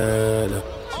da da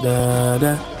da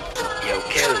da.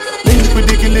 Link with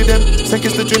the killing them,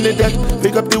 seconds to Trinidad.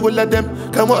 Pick up the whole of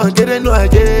them. Come on, get it, no, I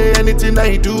get anything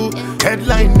I do.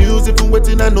 Headline news, if I'm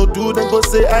waiting, I no do, then go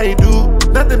say I do.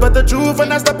 Nothing but the truth,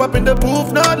 and I step up in the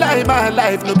booth. No lie, my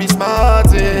life, no be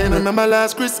smartin'. Remember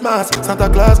last Christmas, Santa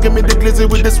Claus gave me the glizzy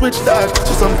with the switch tag.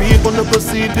 So some people no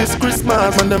proceed this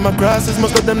Christmas. And them crosses,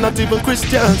 most of them not even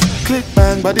Christians. Click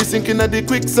bang, body sinking at the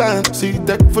quicksand. See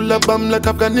deck full of bomb like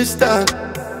Afghanistan.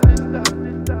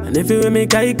 And if you with me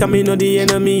guy, come me know the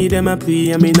enemy. Them a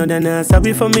pray and me know they not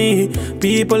sorry for me.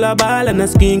 People a ball and a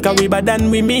skin, cause we bad than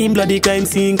we mean. Bloody crime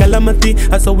scene calamity.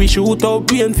 That's how we shoot out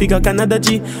brain figure Canada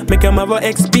G. Make them have a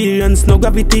experience, no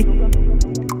gravity.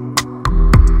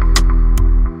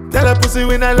 Tell a pussy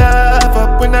when I laugh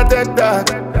up when when I take that.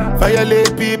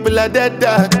 Violate people are dead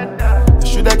dog. You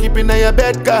shoulda keep in your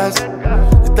bed cause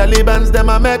the Taliban's them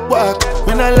a make walk.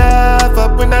 When I laugh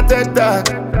up when I take that.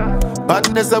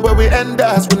 Badness is where we end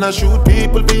us. When I shoot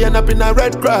people we end up in a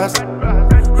red cross.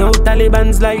 Yo,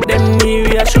 Taliban's like them new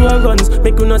reassure guns.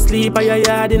 Make you not sleep at your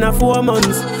yard in a 4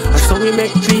 months. And so we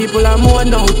make people a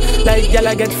mourn out. Like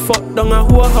y'all get fucked down a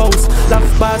whole house.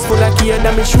 Laugh bars full of care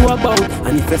that me sure about.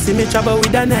 And if you see me travel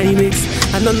with a 9X,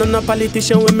 and no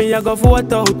politician with me I go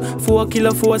vote out. 4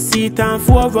 kilo, 4 seat and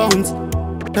 4 rounds.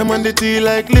 Them on the tea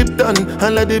like Lipton.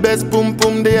 And like the best boom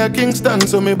boom they are Kingston.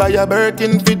 So me buy a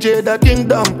Birkin for Jada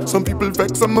Kingdom. Some people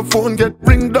vex on my phone get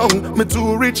ring down. Me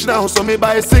too rich now so me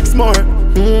buy 6 more.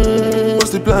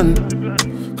 What's the plan?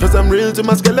 Cause I'm real to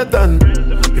my skeleton.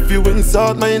 If you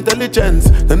insult my intelligence,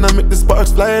 then I make the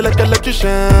sparks fly like electrician.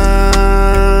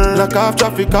 Lock off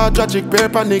traffic, all tragic, bear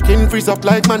panicking. Freeze up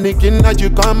like mannequin. As you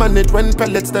come on it when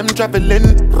pellets them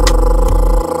traveling.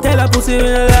 Tell a pussy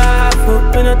when I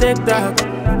laugh, when I take that.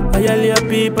 Violate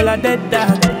people are dead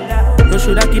dog. You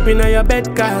shoulda keep in your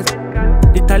bed cause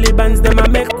the Taliban's them a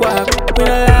make walk. When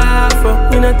I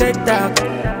laugh, when I take that.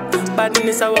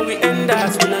 Badness is how we end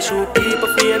us. When I shoot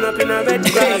people feeling up in a red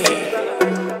grass.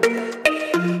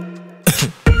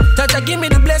 Touch, give me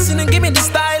the blessing and give me the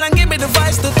style and give me the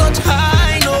vice to touch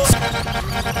high notes.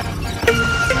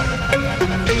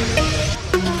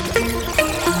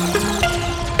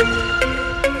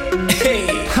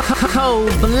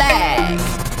 Cold black.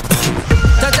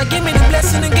 Touch, give me the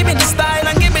blessing and give me the style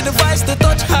and give me the vice to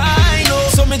touch high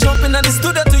notes. So me jump in at the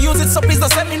studio to use it, so please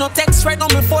don't send me no text right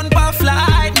on my phone by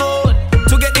flight mode.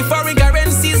 To get the foreign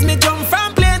currencies, me jump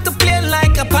from plane to plane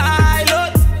like a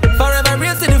pilot. Forever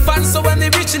real to the fans, so when they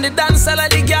reach in the dance, all of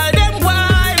the girl them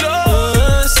wild.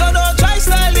 So don't try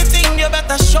style the thing, you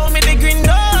better show me the green,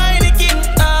 no I the king.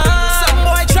 Some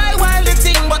boy try wild the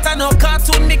thing, but I know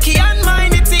cartoon Mickey and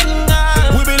mine the thing.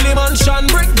 We be live on Sean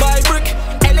brick by brick.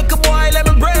 Hey little boy, let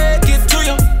me break it to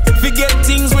you. Forget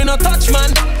things we no touch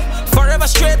man. Forever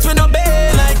straight we no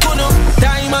bail like Kuno.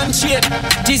 Diamond shade,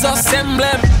 Jesus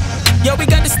emblem. Yo, we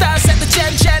got the stars at the chen.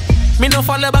 Me no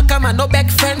follow back, I'm a no back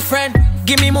friend.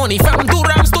 Give me money from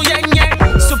Durams to Yang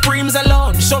Yang. Supremes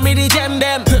alone, show me the gem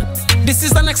them. This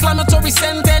is an exclamatory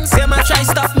sentence. Say my try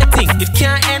stop me thing, it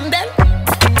can't end then.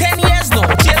 10 years no,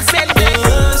 jail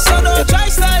sentence. So don't try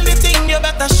style the thing, you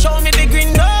better show me the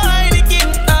green, no I the king.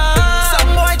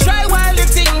 Some boy try wild the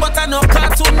thing, but I know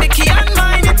cartoon Mickey and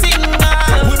mine the thing.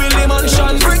 We be live on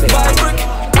Sean brick by brick.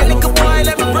 A little boy,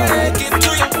 let me break it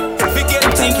to you. Forget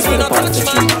things we not touch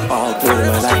man. All through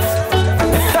my life.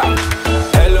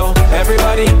 Hello,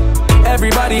 everybody,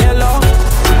 hello.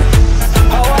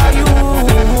 How are you?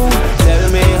 Tell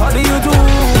me, how do you do?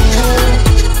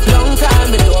 Long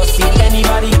time we don't see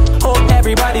anybody. Hope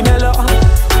everybody mellow.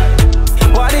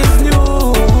 What is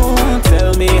new?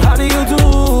 Tell me, how do you do?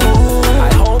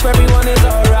 I hope everyone is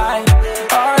alright.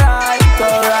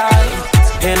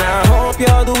 And I hope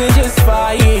you're doing just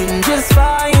fine.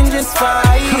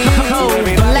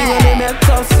 Everybody when they met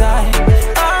outside,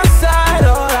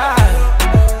 alright.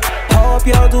 Hope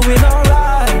you're doing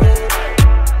alright.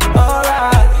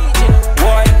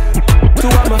 Boy, to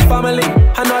all my family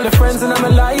and all the friends in my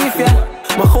life, yeah.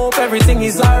 I hope everything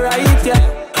is alright, yeah.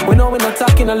 We know we're not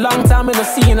talking a long time, we're not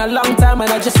seeing a long time,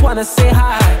 and I just wanna say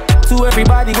hi to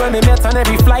everybody when we met on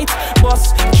every flight,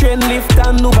 bus, train, lift,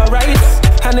 and Uber rides.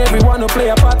 And everyone who play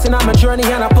a part in my journey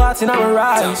and a part in our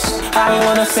rise. I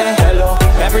wanna say hello,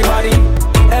 everybody,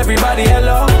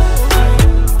 hello.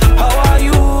 How are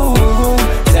you?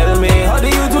 Tell me, how do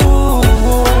you do?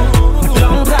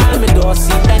 Long time we don't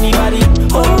see anybody.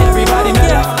 Hope everybody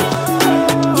mellow.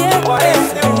 What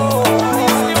is new?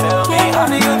 Tell me, how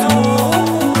do you do?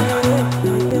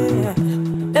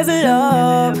 Level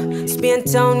up, Spain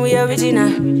town we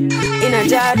original. In a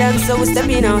Jordan, so we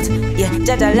stepping out. Yeah,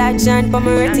 Jaja light shine for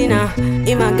my retina.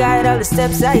 In my guide, all the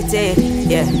steps I take.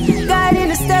 Yeah, guiding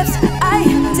the steps I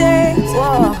take.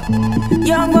 Whoa,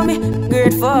 young for me,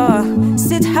 grateful.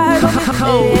 Sit high,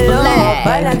 lay low,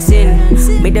 balancing.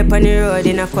 Me dep on the road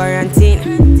in a quarantine.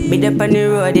 Me dep on the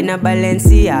road in a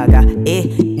Balenciaga.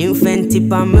 New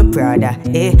Fenty on my Prada.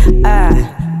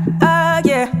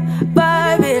 Yeah,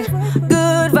 vibing,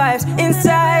 good vibes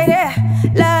inside. Yeah.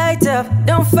 Light up,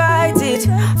 don't fight it.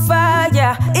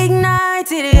 Fire,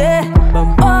 ignite it, yeah.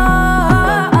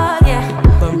 Oh, yeah.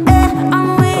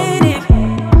 I'm with it.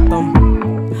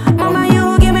 Mama, you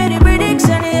give me the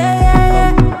prediction,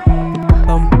 yeah.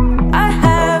 I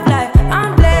have life,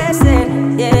 I'm blessed,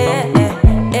 yeah.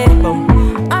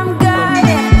 I'm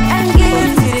guided and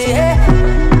gifted, yeah.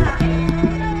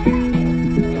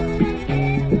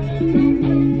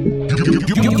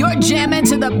 You're jamming am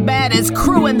into the baddest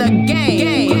crew in the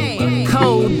game.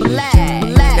 Code Black.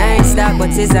 Night start, but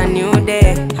it's a new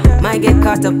day. Might get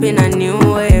caught up in a new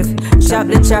wave. Chop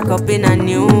the track up in a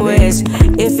new ways.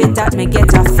 If it at me,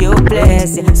 get a few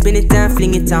plays. Spin it and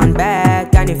fling it on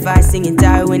back. And if I sing it,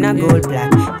 I win a gold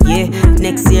plaque. Yeah,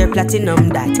 next year platinum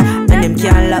that. And them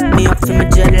can't lock me up from a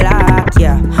dreadlock.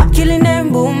 Yeah, killing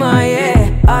them boomer,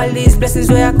 yeah. All these blessings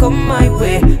where I come my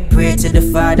way. Pray to the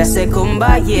Father, say come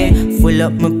by, yeah. Full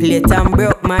up my plate and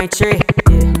broke my tray.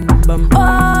 Yeah, bum.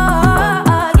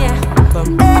 Oh, yeah.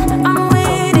 Bum. I'm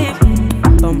with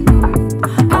it. Bum.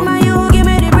 Mama, you give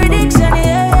me the prediction,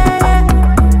 yeah.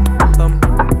 Bum.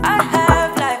 I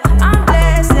have life, I'm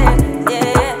blessed,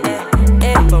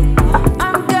 yeah. Bum.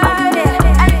 I'm guarded.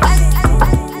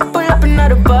 Pull up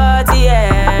another party,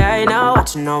 yeah. I ain't not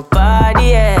watching nobody,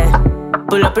 yeah.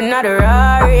 Pull up another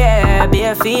Rari, yeah.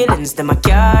 Bare feelings that I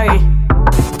carry.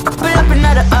 Pull up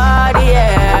another Audi,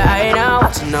 yeah. I ain't not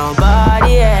watching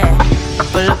nobody, yeah.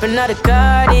 Pull up another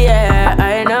card, yeah.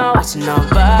 I ain't not watching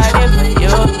nobody but you.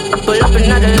 Pull up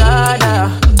another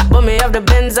Lada. But me have the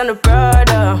Benz and the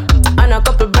Prada. And a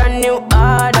couple brand new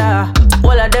order.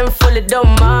 All of them fully don't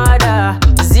matter.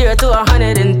 0 to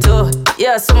 102.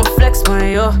 Yeah, so I'ma flex on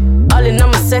you. All in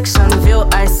on my section view,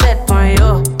 I set on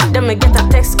you. Then me get a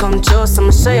text come true, so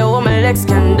I'ma show you what my legs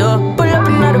can do. Pull up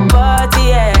another party,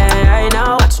 yeah. I ain't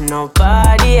not watching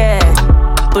nobody, yeah.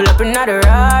 Pull up another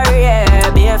Rari,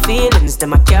 yeah. Bare feelings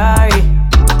that I carry.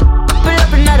 Pull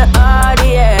up another Audi,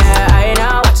 yeah. I ain't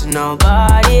not watching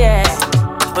nobody, yeah.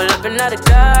 Pull up another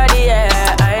Cardi,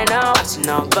 yeah. I ain't not watching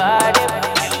nobody.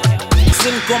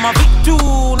 Sin como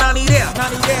Victor, nani idea.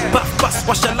 Pass,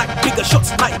 wash it like bigger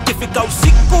shots. Like if it goes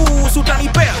sick, so Danny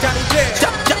Bear.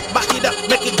 Jab, back it up,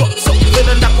 make it go. So,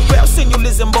 feeling like a bear, sing you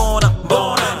listen, bona.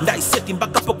 Dai setting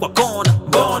back up kwa kona.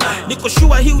 Niko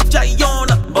shua hiu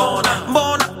jayona.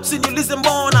 Bona, sing you listen,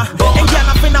 bona. And yeah,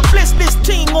 I finna bless this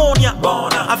thing on ya.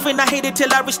 I finna hit it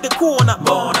till I reach the corner.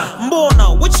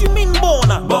 Bona, what you mean,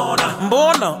 bona?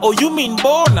 Oh, you mean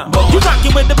bona? You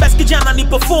rockin' with the best kijana ni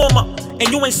performer. And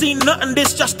you ain't seen nothing,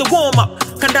 this just the warm-up.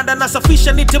 Kandanda na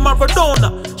sufficient, need to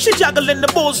Maradona. She juggling the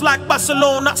balls like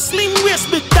Barcelona. Slim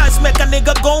waist, big thighs, make a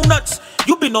nigga go nuts.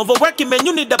 You been overworking, man,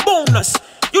 you need a bonus.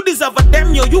 You deserve a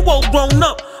damn yo, you all grown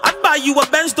up. I'd buy you a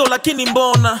Benz dollar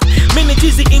kinimbona. Mini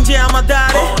cheesy inje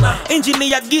amadare.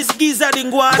 Engineer giz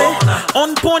adingware.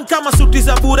 On point kama suti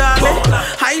za burale.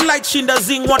 Highlight shinda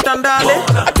zing watandale.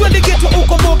 Atwende getu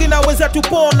uko mbogi na weza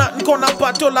tupona. Nkona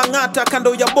pato la ngata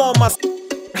kando ya boma.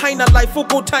 Haina life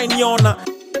uko tiny ona.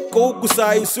 Huku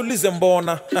sai usulize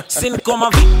mbona. Sin koma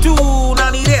vitu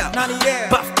nani idea.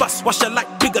 Pass, wash it like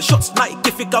bigger shots. Like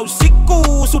if it goes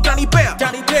siku, so Danny Bear.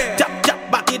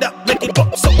 Jab, back it up, make it go.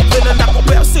 So feeling like a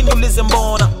bear, sing you listen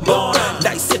mbona.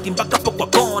 Dai setting back up kwa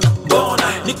kona.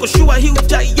 Niko shua hiu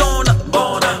jayona.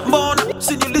 Mbona,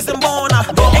 sing you listen mbona.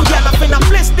 And yeah, I finna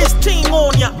bless this thing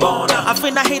on ya. I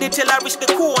finna hit it till I reach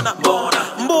the corner.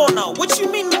 Mbona, what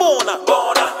you mean mbona?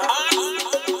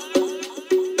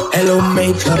 Hello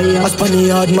mate, I spun the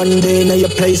hard Monday. Now your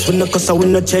place when the cuss I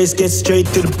win the chase. Get straight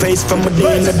to the face from a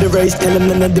day in the race. Tell them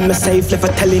none of them are safe. Left a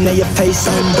telling now your face.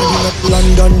 I'm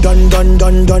done London.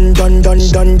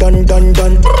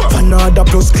 Fanada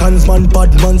plus clansman,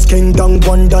 bad man's king down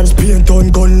one dance. Paint on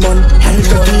gunman. And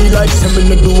if you feel like sending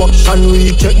me do action,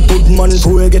 we check good man. So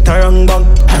we get a wrong bang.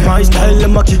 And my style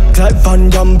them a kick like Van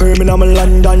Damme. Birmingham,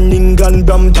 London, England,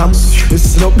 Brampton.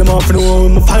 Listen up them off and know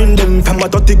I'ma find them. From a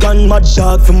dirty gun, mad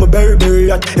dog from a berry.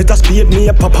 Let us beat me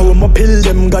a papa when I pill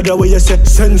them. God away you say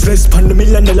senseless pan the $1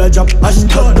 million job.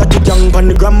 Hashtag got it young pan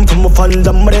the gram from my fans.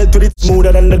 I'm ready to it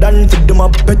smoother than the dance. Feed them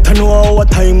up better know our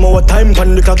time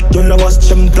pan the clock. You know watch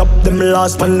them flop them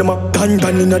last pan them up. Dun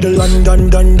in the London.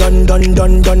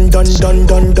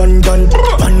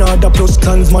 Another plus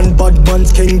clansman, bad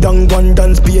man's king down one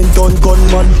dance. Being done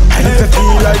gunman. And if you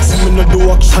feel like some no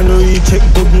do action, we check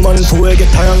good man. So we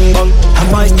get a young bang.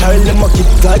 And my style them a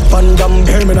kick like Van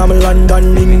Damme. I'm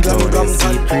London, England,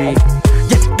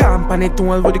 yeah, camp on it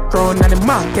all with the crown and the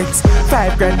markets.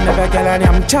 5 grand never get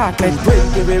on I'm chocolate.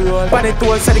 20 roll on it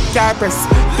all so the car press.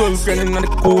 12 grand on the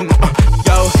corner.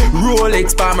 Yo,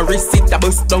 Rolex for my wrist, it a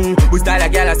bust down. We style a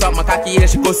girl, I saw my cocky, yeah,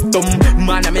 she custom.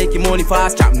 Man, I make him money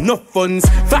fast, trap no funds.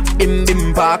 Fat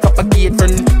bim, park up a gate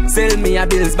front. Sell me a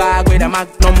bills bag with a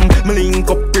magnum. Me link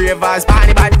up ravers,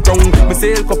 party bad tongue. Me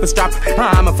silk up a strap,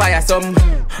 I'm a fire some.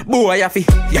 Boy, I feel,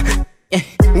 yeah.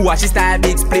 Watch his style,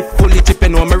 big split, fully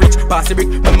chipping on my rich. Pass the brick,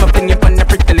 when my fling up on the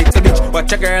pretty little bitch.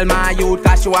 Watch a girl, my youth,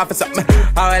 cause she want for something.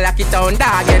 I will lock it down,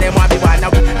 dog, yeah, them want be one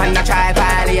now. And I try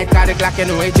violate, cause the Glock, you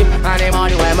know it chip. And them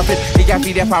money where my flip, they can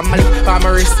feed their family. For my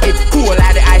wrist, it cool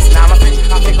like the ice, now my fridge.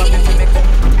 I pick up and make up.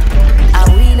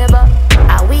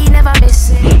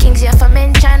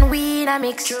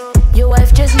 mix. Your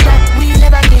wife just that we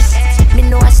never kiss. Me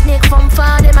know a snake from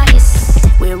far, them a hiss.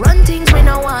 We run things we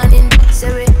no warning.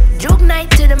 Say we joke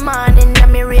night to the morning.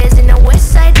 And me raising the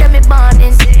west side, them me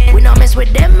borning. We no mess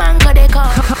with them man, cause they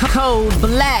call Cold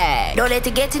Black. Don't let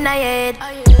it get in our head.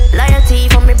 Loyalty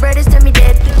from me brothers to me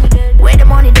dead. Where the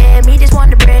money there, me just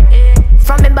want the bread.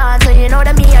 From me band, so you know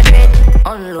that me a dread.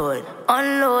 Unload,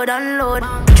 unload, unload.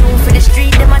 True for the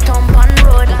street, them a thump on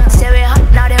road. Say we hot,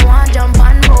 now they want jump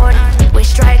on board. We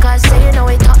strikers, so you know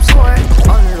we top score.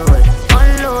 Unload,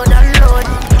 unload, unload.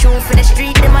 True for the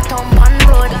street, them a thump on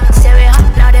road. Say we hot,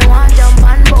 now they want jump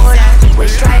on board. We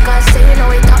strikers, so you know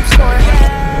we top score.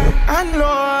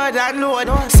 Unload, unload.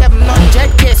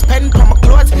 700k spend on my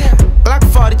clothes. Black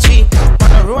 43 on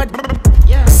the road.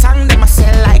 Sang them a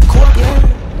sell like coke.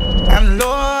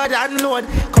 Unload, unload.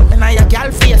 Come in on your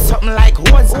gal face, something like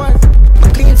hose.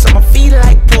 I clean some, I feel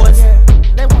like pose.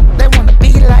 They wanna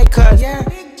be like us.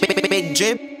 Big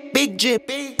drip, big drip.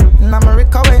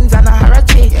 Namarica wins and a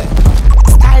Harachi.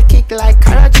 Style kick like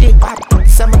Karachi.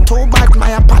 7-2 bad,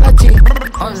 my apology.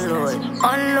 Unload,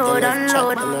 unload,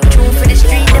 unload. True for the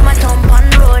street, them a thump on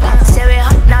road. Say we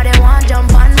hot, now they want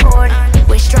jump on board.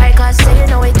 We strikers, so you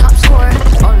know we top score.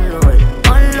 Unload,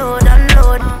 unload,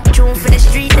 unload. True for the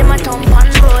street, them a thump on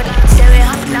road. Say we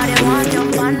hot, now they want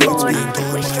jump on board.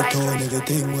 We strikers.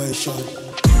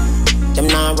 Them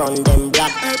now run them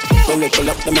black. When we pull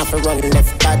up, them have to run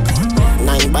left back.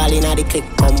 9 ball inna the click,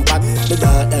 come back. The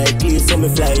dark eye clear, so me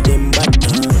fly them back.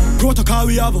 Protocol,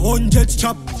 we have 100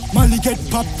 chop. Molly get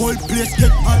pop, whole place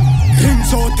get hot.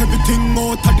 Rings out, everything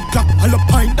out of the clock. All a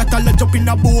pint that all a jump in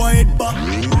a boy head back.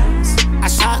 A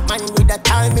shot man with a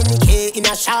time in the K in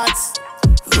a shots.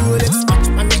 Rolex watch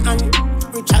on me hand.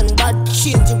 Rich and bad.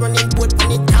 Change the running boat on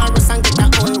the Taurus and get a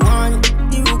whole one.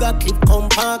 The Ruger clip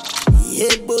compact.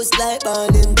 Head boost like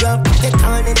ball and drop. Get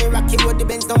on in the Rocky Road, the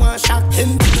Benz no one shot.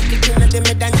 Him to the kitchen of the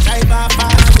mid and drive off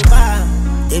the bar.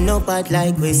 They no bad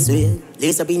like we swear.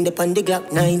 Lace up in the pan the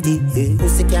Glock 90. Yeah.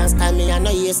 Pussy can't style me, I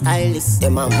know you're stylist.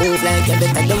 Them a move like you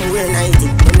better them wear 90.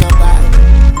 Them no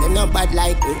bad, them no bad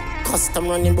like we. Custom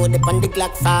running bout the pan the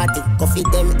Glock 40. Coffee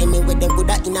them anyway, them good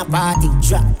at in a party.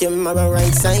 Drop them on the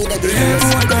right side of the house.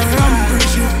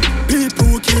 People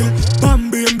who kill,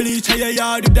 Bambi and bleach, I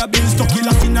yard with the bill, stuck in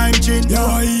like 19. You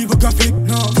are evil graphic,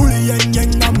 fully yang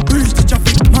and breeze the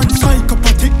traffic. Man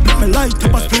psychopathic, me light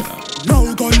up a split. Now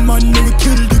gunman, we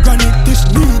kill the granite. This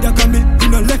need a granite, we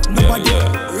no left nobody.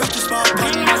 Rocky spark,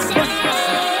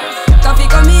 Coffee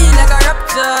come in like a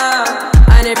rapture,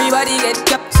 and everybody get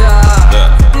captured.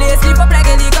 Play sleep up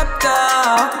like a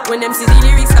helicopter, when them see the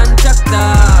lyrics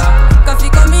constructor.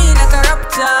 Coffee come in like a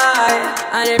rapture,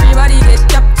 and everybody get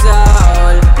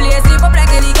captured. Play sleep up like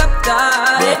a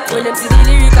helicopter, when them see the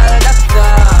lyrical doctor.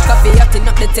 Coffee acting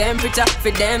up the temperature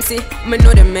for them see. Me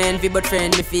know them envy but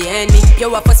friend me fi enemy.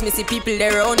 Yo I fuss me see people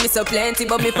there around me so plenty,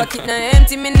 but me pocket na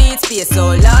empty, me need space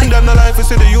so long. Them no life is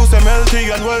see the use them healthy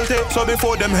and wealthy. So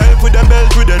before them help with them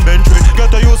belt with them Bentley.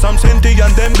 Gotta use some Senti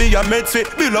and them be a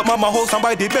medfit. Build up mama house and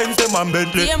buy the Benz them and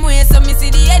Bentley. Same way so me see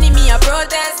the enemy a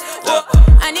protest. Oh,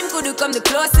 and him could come the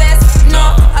closest.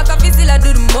 No, I can feel still I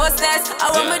do the mostest.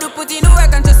 I want me to put in the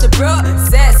work and trust the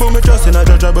process. Put me trust in a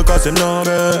judge because him know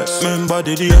best. Remember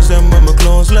the days them when me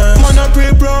close less. Man I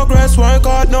pre-progress, work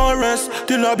hard no rest.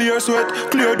 Till I be your sweat,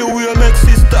 clear the way make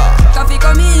sister. Coffee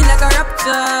come in like a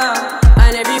rapture,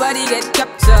 and everybody get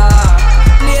captured.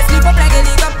 Play sleep up like a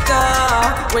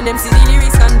helicopter, when them see the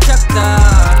lyrics constructor.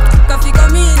 Coffee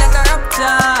come in like a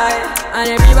rapture, and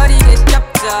everybody get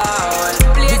captured.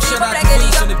 Play sleep up like a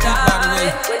helicopter.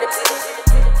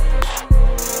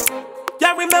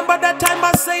 Yeah, remember that time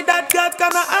I say that God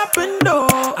gonna happen though.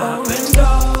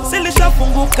 Silly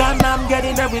shafunguka and I'm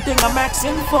getting everything I'm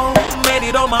asking for. Made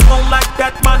it on my own like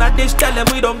that, man. I dish tell them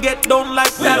we don't get down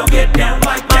like that. We don't get down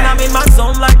like that. Man, I'm in my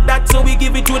zone like that, so we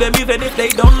give it to them even if they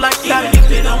don't like that. Even if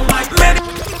they don't like that.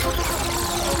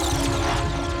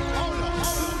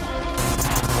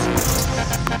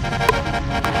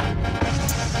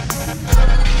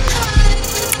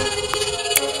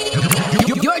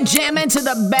 You're jamming to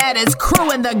the baddest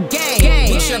crew in the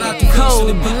game.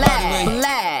 Cold Black.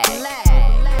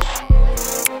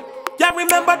 Yeah,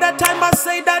 remember that time I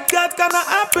say that God gonna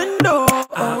happen though.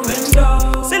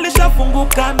 Silly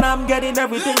shafunguka and I'm getting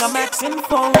everything I'm asking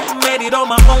for. Made it on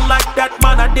my own like that,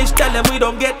 man. I dish tell them we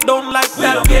don't get down like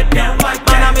that. We don't get down like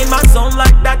that. Man, I'm in my zone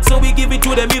like that, so we give it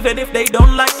to them even if they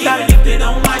don't like that. Even if they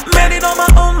don't like that. Made it on my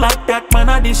own like that, man.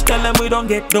 I dish tell them we don't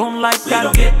get down like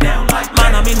that. We don't get down like that.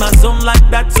 Man, I'm in my zone like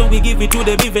that, so we give it to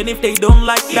them even if they don't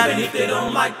like that. Even if they don't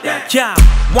like that. Yeah,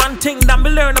 one thing that we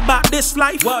learn about this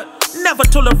life. What? Never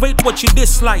tolerate what you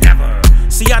dislike. Never.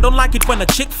 See, I don't like it when a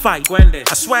chick fight.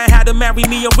 I swear I had to marry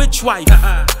me a rich wife.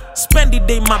 Spend the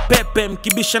day my pepe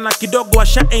mkibisha na kidogo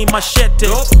asha aim machete.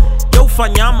 Yo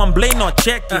fanyama mblay no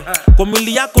cheki. Kwa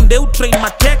mili yako nde utrain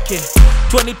mateke.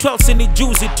 2012 sini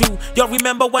juicy too. Y'all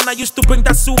remember when I used to bring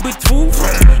that subi through?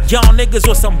 Y'all niggas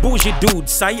was some bougie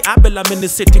dudes. Sai Abel I'm in the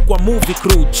city kwa movie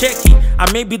crew. Checky,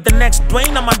 I may be the next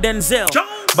Dwayne, I'm a Denzel,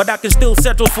 but I can still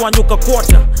settle for a nuka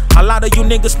quarter. A lot of you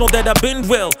niggas know that I've been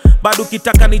real. Bado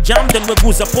kitaka ni jam then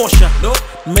weguza Porsche.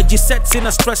 Mejiset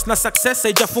sina stress na success.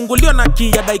 Ejafunguliwa na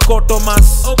kia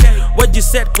dichotomous.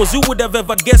 Wejiset cause you would have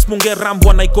ever guessed munge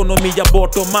rambwa na economy ya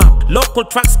bottom up. Local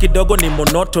tracks kidogo ni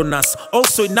monotonous.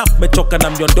 Also enough mechoka na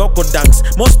myondoko dance.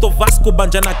 Most of us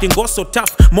kubanja na kingoso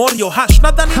tough. More your hash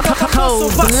nadhani kaka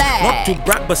most of us. Not to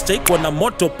brag but stake wana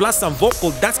moto plus and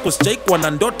vocal. That's cause stake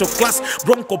wana ndoto class.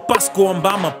 Bronco Pasco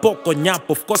ambama poko nyap.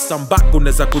 Of course I'm back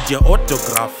uneza kujia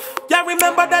autograph. Yeah,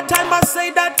 remember that time I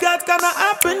say that God's gonna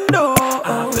happen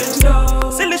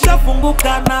though. Silly shafunguka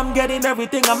and I'm getting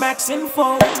everything I'm asking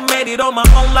for. Made it on my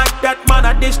own like that, man.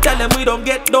 I dish tell them we don't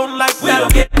get down like that. We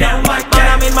don't get down like that.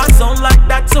 Man, I'm in my zone like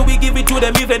that, so we give it to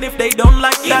them even if they don't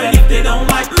like that. Even if they don't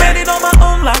like that. Made it on my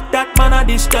own like that, man. I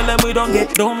dish tell them we don't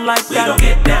get down like that. We don't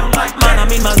get down like that. Man,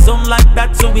 I'm in my zone like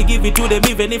that, so we give it to them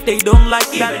even if they don't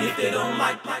like that. Even if they don't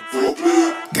like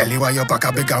that. Girlie, why your back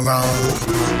a big around?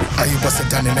 Are you busting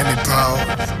down in any proud?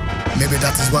 Maybe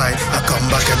that is why I come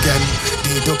back again.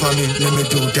 The dopamine, let me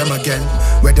do them again.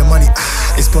 Where the money,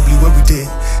 it's probably where we did.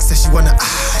 Says she wanna,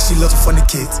 she loves funny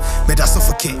kids. Made her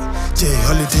suffocate. J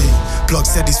Holiday, plug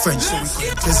said he's French, so we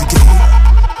couldn't investigate.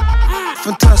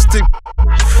 Fantastic.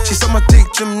 She saw my dick,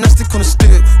 gymnastic on a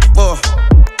stick. Whoa.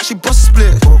 She bust a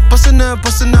split. Bustin' out,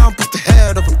 bust the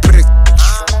head of a brick.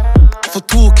 For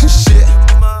talking shit.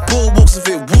 Bull walks if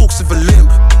it walks with a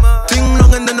limp. Ding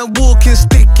long and then a walking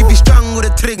stick. If he's strong with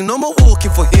a trig, no more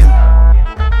walking for him.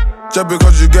 Just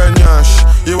because you get nyash,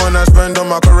 you wanna spend on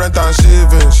my current and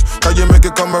savings. Can you make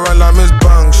it come around like Miss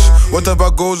Banks?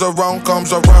 Whatever goes around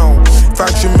comes around.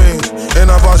 Facts you made in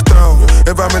a bus town.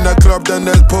 If I'm in the club, then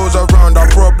there's pose around. I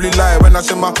probably lie when I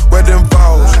say my wedding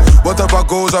vows. Whatever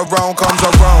goes around comes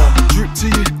around. Drip to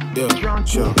you, yeah,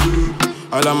 sure.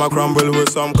 I like my crumble with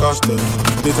some custard.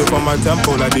 Need to from my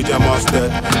tempo like DJ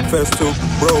Mustard. First two,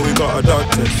 bro, we got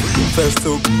adopted. First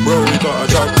two, bro, we got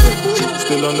adopted.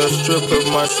 Still on the strip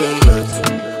of my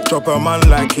singlet. Drop a man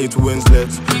like Kate Winslet.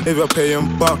 If you're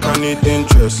paying back, I need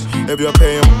interest. If you're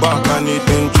paying back, I need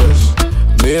interest.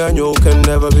 Me and you can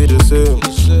never be the same.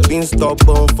 Been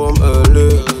stubborn from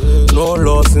early. No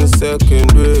loss in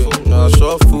secondary. Now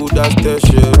short food, that's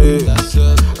tertiary.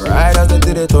 Right as they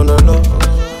did it on the law.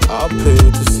 I'll pay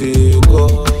to see you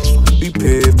go. We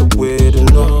paved the way to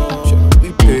know.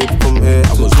 We paved from here to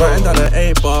I was writing down an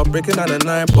 8 bar, breaking down a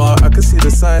 9 bar. I can see the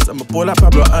signs, I'm a ball like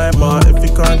Pablo Aimar. If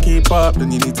you can't keep up,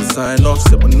 then you need to sign off.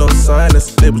 Sit with no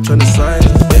silence, they was trying to sign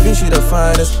it. Maybe she the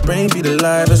finest, brain be the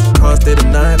livest. Can't stay the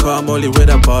night, cause I'm only with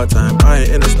her part-time. I ain't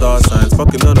in the star signs,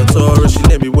 fucking on a tourist. She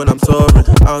let me when I'm touring,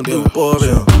 I don't do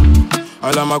boring. I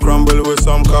like my crumble with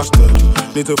some custard.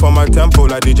 Need to find my tempo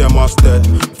like DJ Mustard.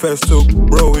 First two,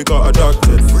 bro, we got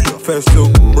adopted. First two,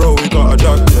 bro, we got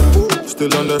adopted.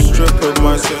 Still on the strip of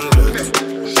my singlet.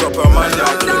 Drop a man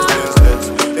like Kate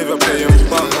Winslet. If you're paying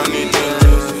back, I need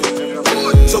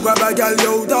interest. So grab a girl,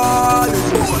 yo, darling.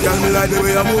 Girl, me like the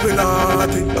way I'm moving on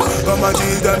it. Come and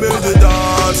cheese them in the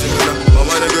dancing. All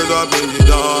my niggas up in the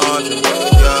dancing.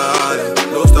 Yeah,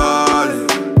 no stalling.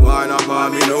 Why not for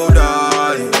me, no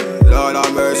darling? Lord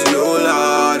have mercy, oh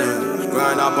Lord.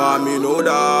 Grind up on me, no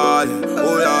darling.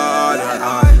 Oh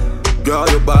Lord. Girl,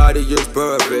 your body is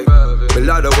perfect. The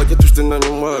lot of what you're twisting and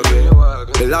you're working.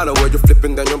 The lot of what you're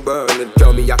flipping and you're burning.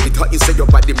 Tell me, I can thought you said your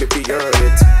body make me earn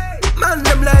it. Man,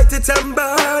 them light it and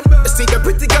burn. You see the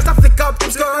pretty girls that flick up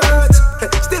them skirts.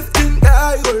 Stiff thing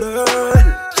that you learn.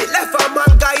 She left a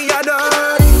man guy and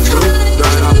earn.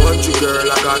 Girl, I want you, girl,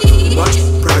 I got too much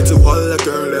pride to hold a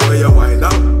girl the way you wind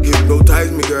up.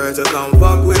 Hypnotize me, girl, to come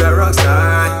fuck with a rock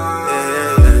star.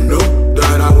 Yeah, no,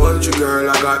 girl, I want you, girl,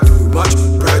 I got too much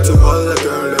pride to hold a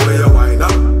girl the way you wind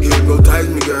up. Hypnotize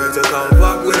me, girl, to come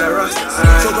fuck with a rock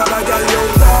star. So grab a girl, yo,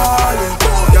 darling.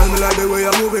 Girl, me like the way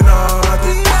you're moving on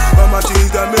it. Come and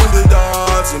cheese them in the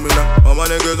dancing, me now. All my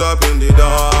niggas up in the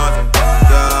dancing.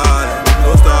 Darling,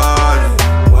 no stalling.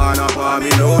 Why not for me,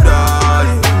 no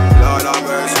darling? Lord have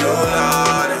mercy, no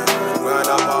darling. Why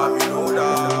not for me, no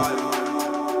darling?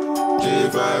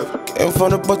 G5. Came from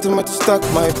the bottom, had to stack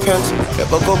my pens.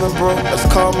 Never going bro, that's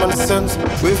common sense.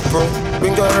 With bro,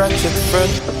 bring your ratchet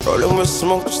friend. Rolling with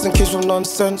smoke just in case of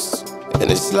nonsense. In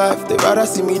this life, they rather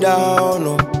see me down,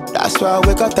 oh. That's why I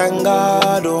wake up, thank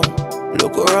God, oh.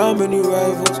 Look around, many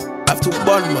rivals. Have to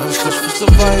bond man, just for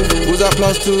survival. Who's that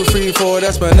 +2, 3, 4?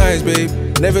 That's my nice, babe.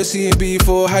 Never seen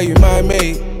before, how you my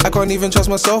mate? I can't even trust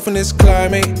myself in this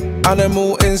climate.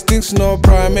 Animal instincts, no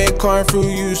primate. Crying through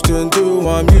Houston, do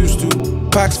what I'm used to.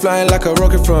 Packs flying like a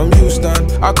rocket from Houston.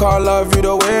 I can't love you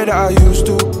the way that I used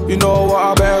to. You know what,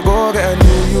 I better go get a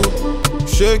new you.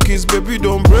 Shake it, baby,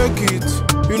 don't break it.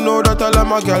 You know that I like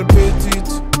my girl petite.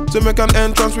 To make an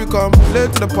entrance, we come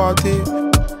late to the party.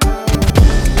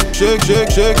 Shake, shake,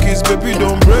 shake it, baby,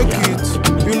 don't break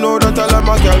it. You know that I like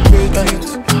my girl petite.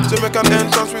 To make an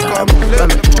entrance, we come late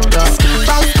to the party.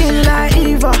 Brown skin like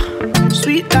Eva,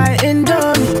 sweet like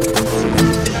Indomie.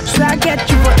 So I get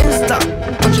you for Insta,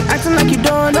 but you acting like you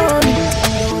don't know me.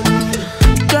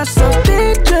 Just so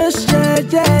dangerous, yeah,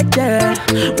 yeah, yeah.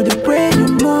 With the way you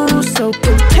move, so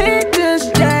contagious,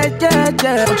 yeah, yeah,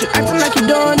 yeah. But you acting like you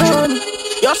don't know me.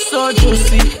 You're so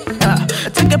juicy, I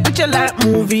take a picture like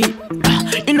movie.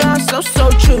 You know I'm so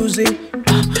choosy,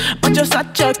 but you're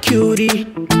such a cutie.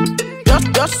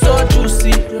 You're so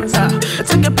juicy, I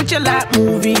take a picture like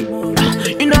movie.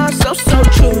 You know I'm so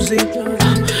choosy,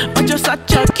 but you're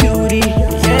such a cutie.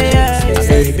 Yeah, yeah.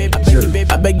 Hey, baby,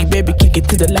 I beg you, baby, kick it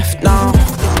to the left now.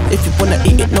 If you wanna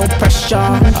eat it, no pressure.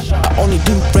 I only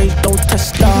do praise, don't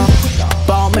test ya.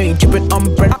 Balmain, drippin'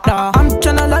 umbrella. I'm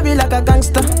tryna love you like a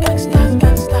gangster.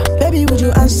 Baby, would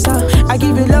you answer? I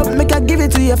give you love, make I give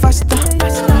it to you faster.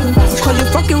 Cause you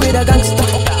fucking with a gangster.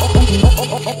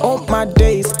 Oh my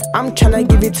days, I'm tryna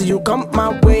give it to you, come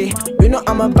my way. You know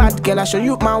I'm a bad girl, I show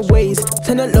you my ways.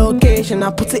 Send a location,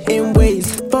 I put it in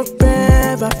ways.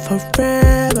 Forever,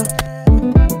 forever.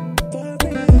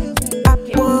 I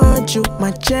want you,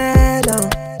 my channel.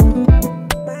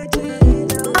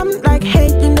 I'm like, hey,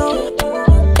 you know.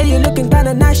 Hey, you looking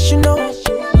kinda nice, you know.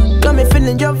 Got me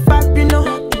feeling your vibe, you know.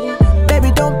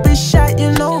 Baby, don't be shy,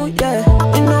 you know, yeah.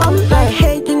 You know, I'm like,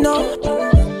 hey, you know.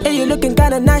 Hey, you looking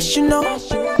kinda nice, you know.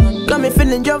 Got me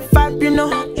feeling your vibe, you know.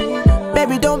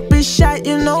 Baby, don't be shy,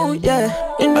 you know, yeah.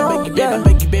 You know, I beg you, baby, I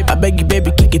beg you, baby, I beg you,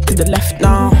 baby, kick it to the left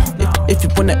now. If you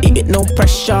wanna eat it, no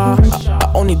pressure.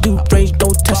 I only do range,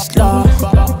 no Tesla.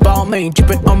 Balmain,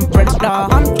 drippin' umbrella.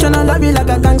 I'm tryna love you like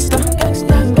a gangster.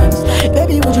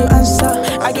 Baby, would you answer?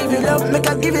 I give you love, make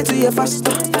I give it to you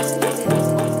faster.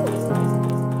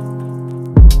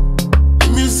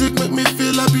 Music make me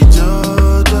feel like be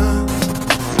Jordan.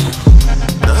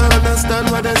 Now I understand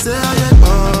what they say I get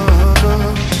over.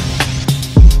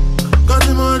 Got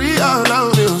the money all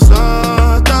around you, so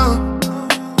down.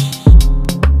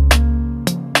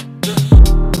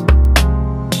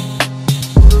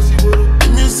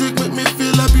 Music make me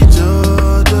feel like be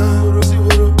Jordan.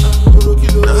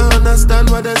 Now I understand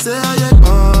what they say I get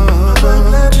over.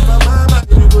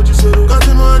 Got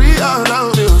the money all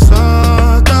around you, so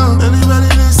down. Anybody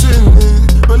listening?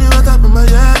 Only what up in my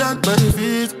head and my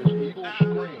feet.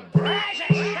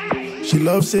 She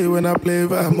loves it when I play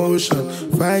with emotion.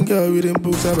 Fine girl reading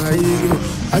books about ego.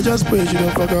 I just pray she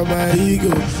don't fuck up my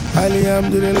ego. Highly I'm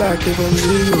doing like it from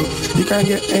zero. You can't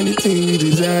get anything you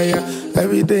desire.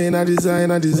 Every day I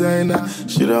designer.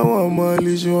 She don't want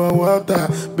money, she want water.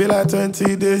 Be like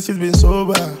 20 days, she's been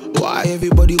sober. Why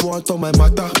everybody want on my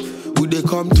matter? Who they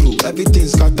come through, everything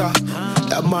scatter.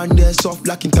 That man there soft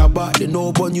like in taba. They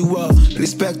know born you well,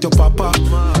 respect your papa.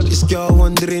 This girl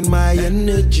wondering my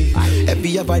energy.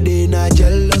 Every other day na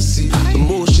jealousy.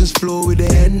 Emotions flow with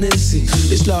the Hennessy.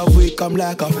 This love will come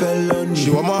like a felony. She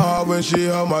want my heart when she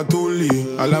on my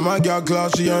toolie. I like my girl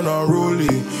class, she unruly.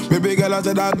 Baby girl I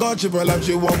said I got you, but like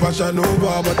she want Fashion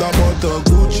Nova, but I bought her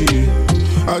Gucci.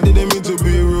 I didn't mean to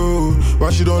be rude,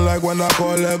 but she don't like when I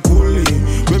call her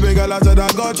coolie. Baby girl I said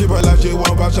I got you, but like she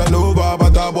want Fashion Nova,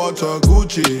 but I bought her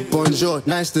Gucci. Bonjour,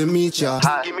 nice to meet ya.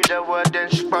 Give me the word, then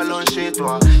she parle chez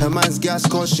toi. Her man's gas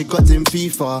cause she cut in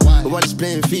FIFA. But when she's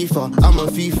playing FIFA, I'm a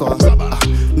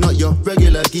FIFA. Not your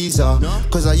regular geezer,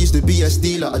 cause I used to be a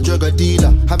stealer, a drug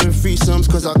dealer. Having threesomes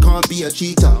cause I can't be a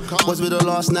cheater. Was with her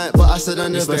last night, but I said I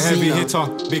never seen her. It's the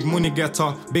heavy hitter, big money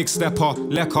getter, big stepper,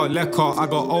 lecker. I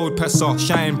got old Pessa,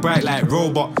 shine bright like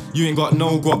robot. You ain't got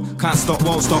no guap, can't stop,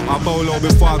 won't stop. I bow low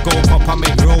before I go pop, I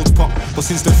make roads pop. But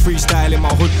since the freestyle in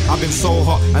my hood, I've been so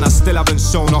hot and I still haven't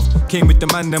shown off. Came with the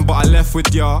man then, but I left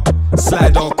with ya.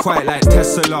 Slide all quiet like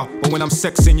Tesla, but when I'm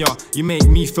sexing ya, you make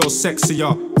me feel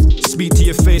sexier. Speak to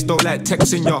your face, don't like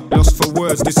texting ya. Lost for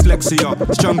words, dyslexia.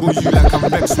 Strangle you like I'm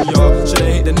vexed with ya. Should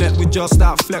I hit the net with ya,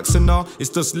 start flexing ya? It's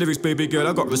just lyrics, baby girl,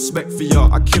 I got respect for ya.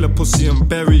 I kill a pussy and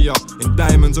bury ya in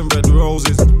diamonds and red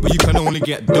roses, but you can only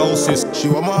get doses. She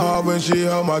want my heart when she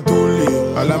held my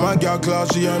toolie. I like my girl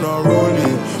class, she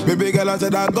unruly. Baby girl, I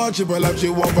said I got you, but like she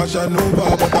want Fashion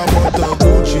Nova, but I bought her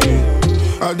Gucci.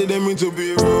 I didn't mean to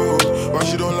be rude, but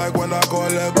she don't like when I call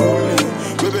her bully.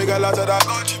 Baby girl, I said I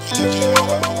got you.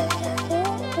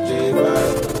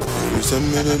 You send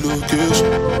me the location,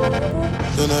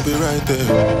 then I'll be right there.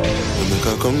 When make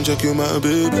her come check you, my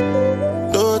baby.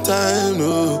 No time,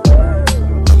 no.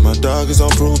 And my dog is on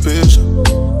probation.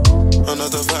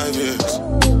 Another 5 years.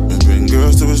 We bring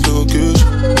girls to his location.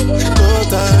 No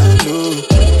time, no.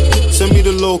 Send me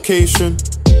the location.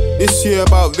 This year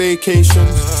about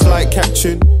vacations. Flight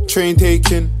catching, train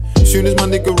taking. Soon as my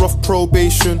nigga off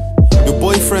probation. Your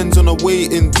boyfriend's on a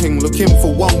waiting thing, looking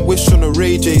for one wish on a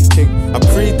Ray J thing. I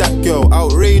prayed that girl,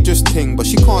 outrageous thing, but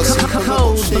she can't see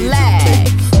no shade thing.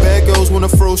 Bad girls wanna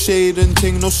throw shade and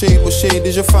ting, no shade, what shade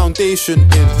is your foundation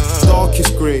in?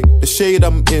 Darkest grey, the shade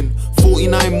I'm in.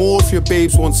 49 more if your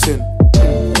babes want sin.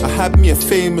 I had me a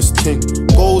famous ting,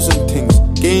 goals and things,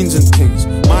 gains and things.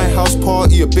 My house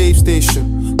party, a babe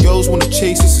station. Girls wanna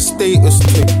chase, it's a status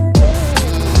thing.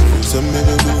 Send me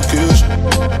the location,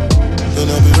 then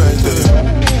I'll be right there.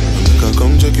 Make her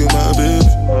come check you, my baby.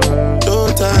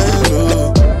 No time,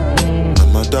 no.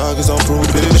 And my dog is on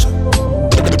probation.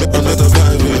 Another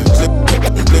 5 years.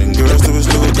 Bring girls to his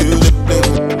location.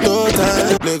 No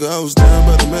time, nigga, I was down,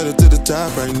 but I'm headed to the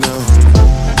top right now.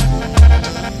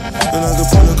 And I can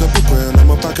pull a couple grand in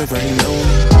my pocket right now.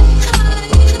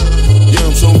 Yeah,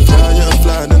 I'm so fly, yeah, I'm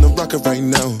flying in the rocket right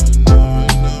now.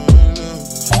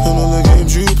 And all the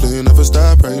games you play never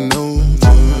stop right now.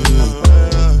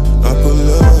 I pull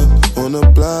up on the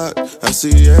block, I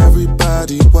see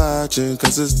everybody watching.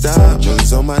 Cause it's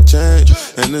diamonds on my chain,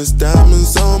 and it's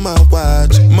diamonds on my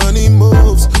watch. Money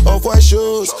moves, off-white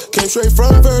shoes, came straight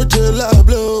from Virgil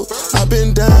Abloh. I've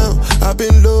been down, I've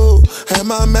been low, had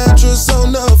my mattress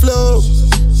on the floor.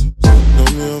 Know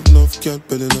me up enough, can't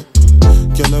build it up.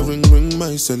 Can I ring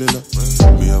my cellular?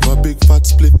 We have a big fat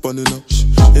split bunning up.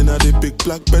 In a the big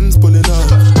black Benz pulling up.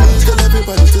 Please tell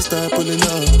everybody to start pulling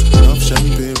up. Enough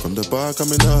champagne from the bar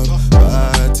coming up.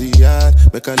 Party hard,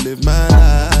 make I live my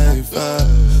life.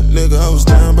 Nigga, I was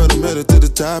down, but I'm headed to the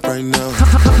top right now.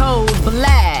 Cold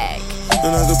black.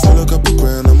 And I can pull a couple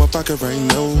grand in my pocket right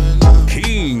now.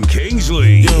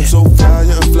 Kingsley. Yeah, I'm so fly,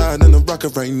 yeah, I'm flying in the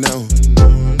rocket right now.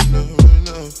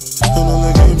 And all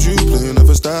the games you play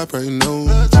never stop right now.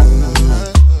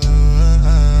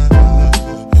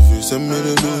 If you send me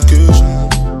the location,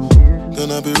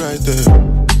 then I'll be right there.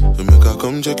 So make her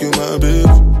come check you, my baby.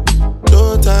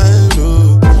 No time,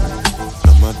 no.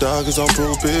 And my dog is on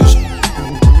probation.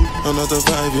 Another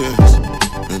 5 years.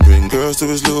 We bring girls to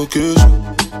his location.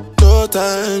 No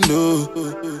time, no.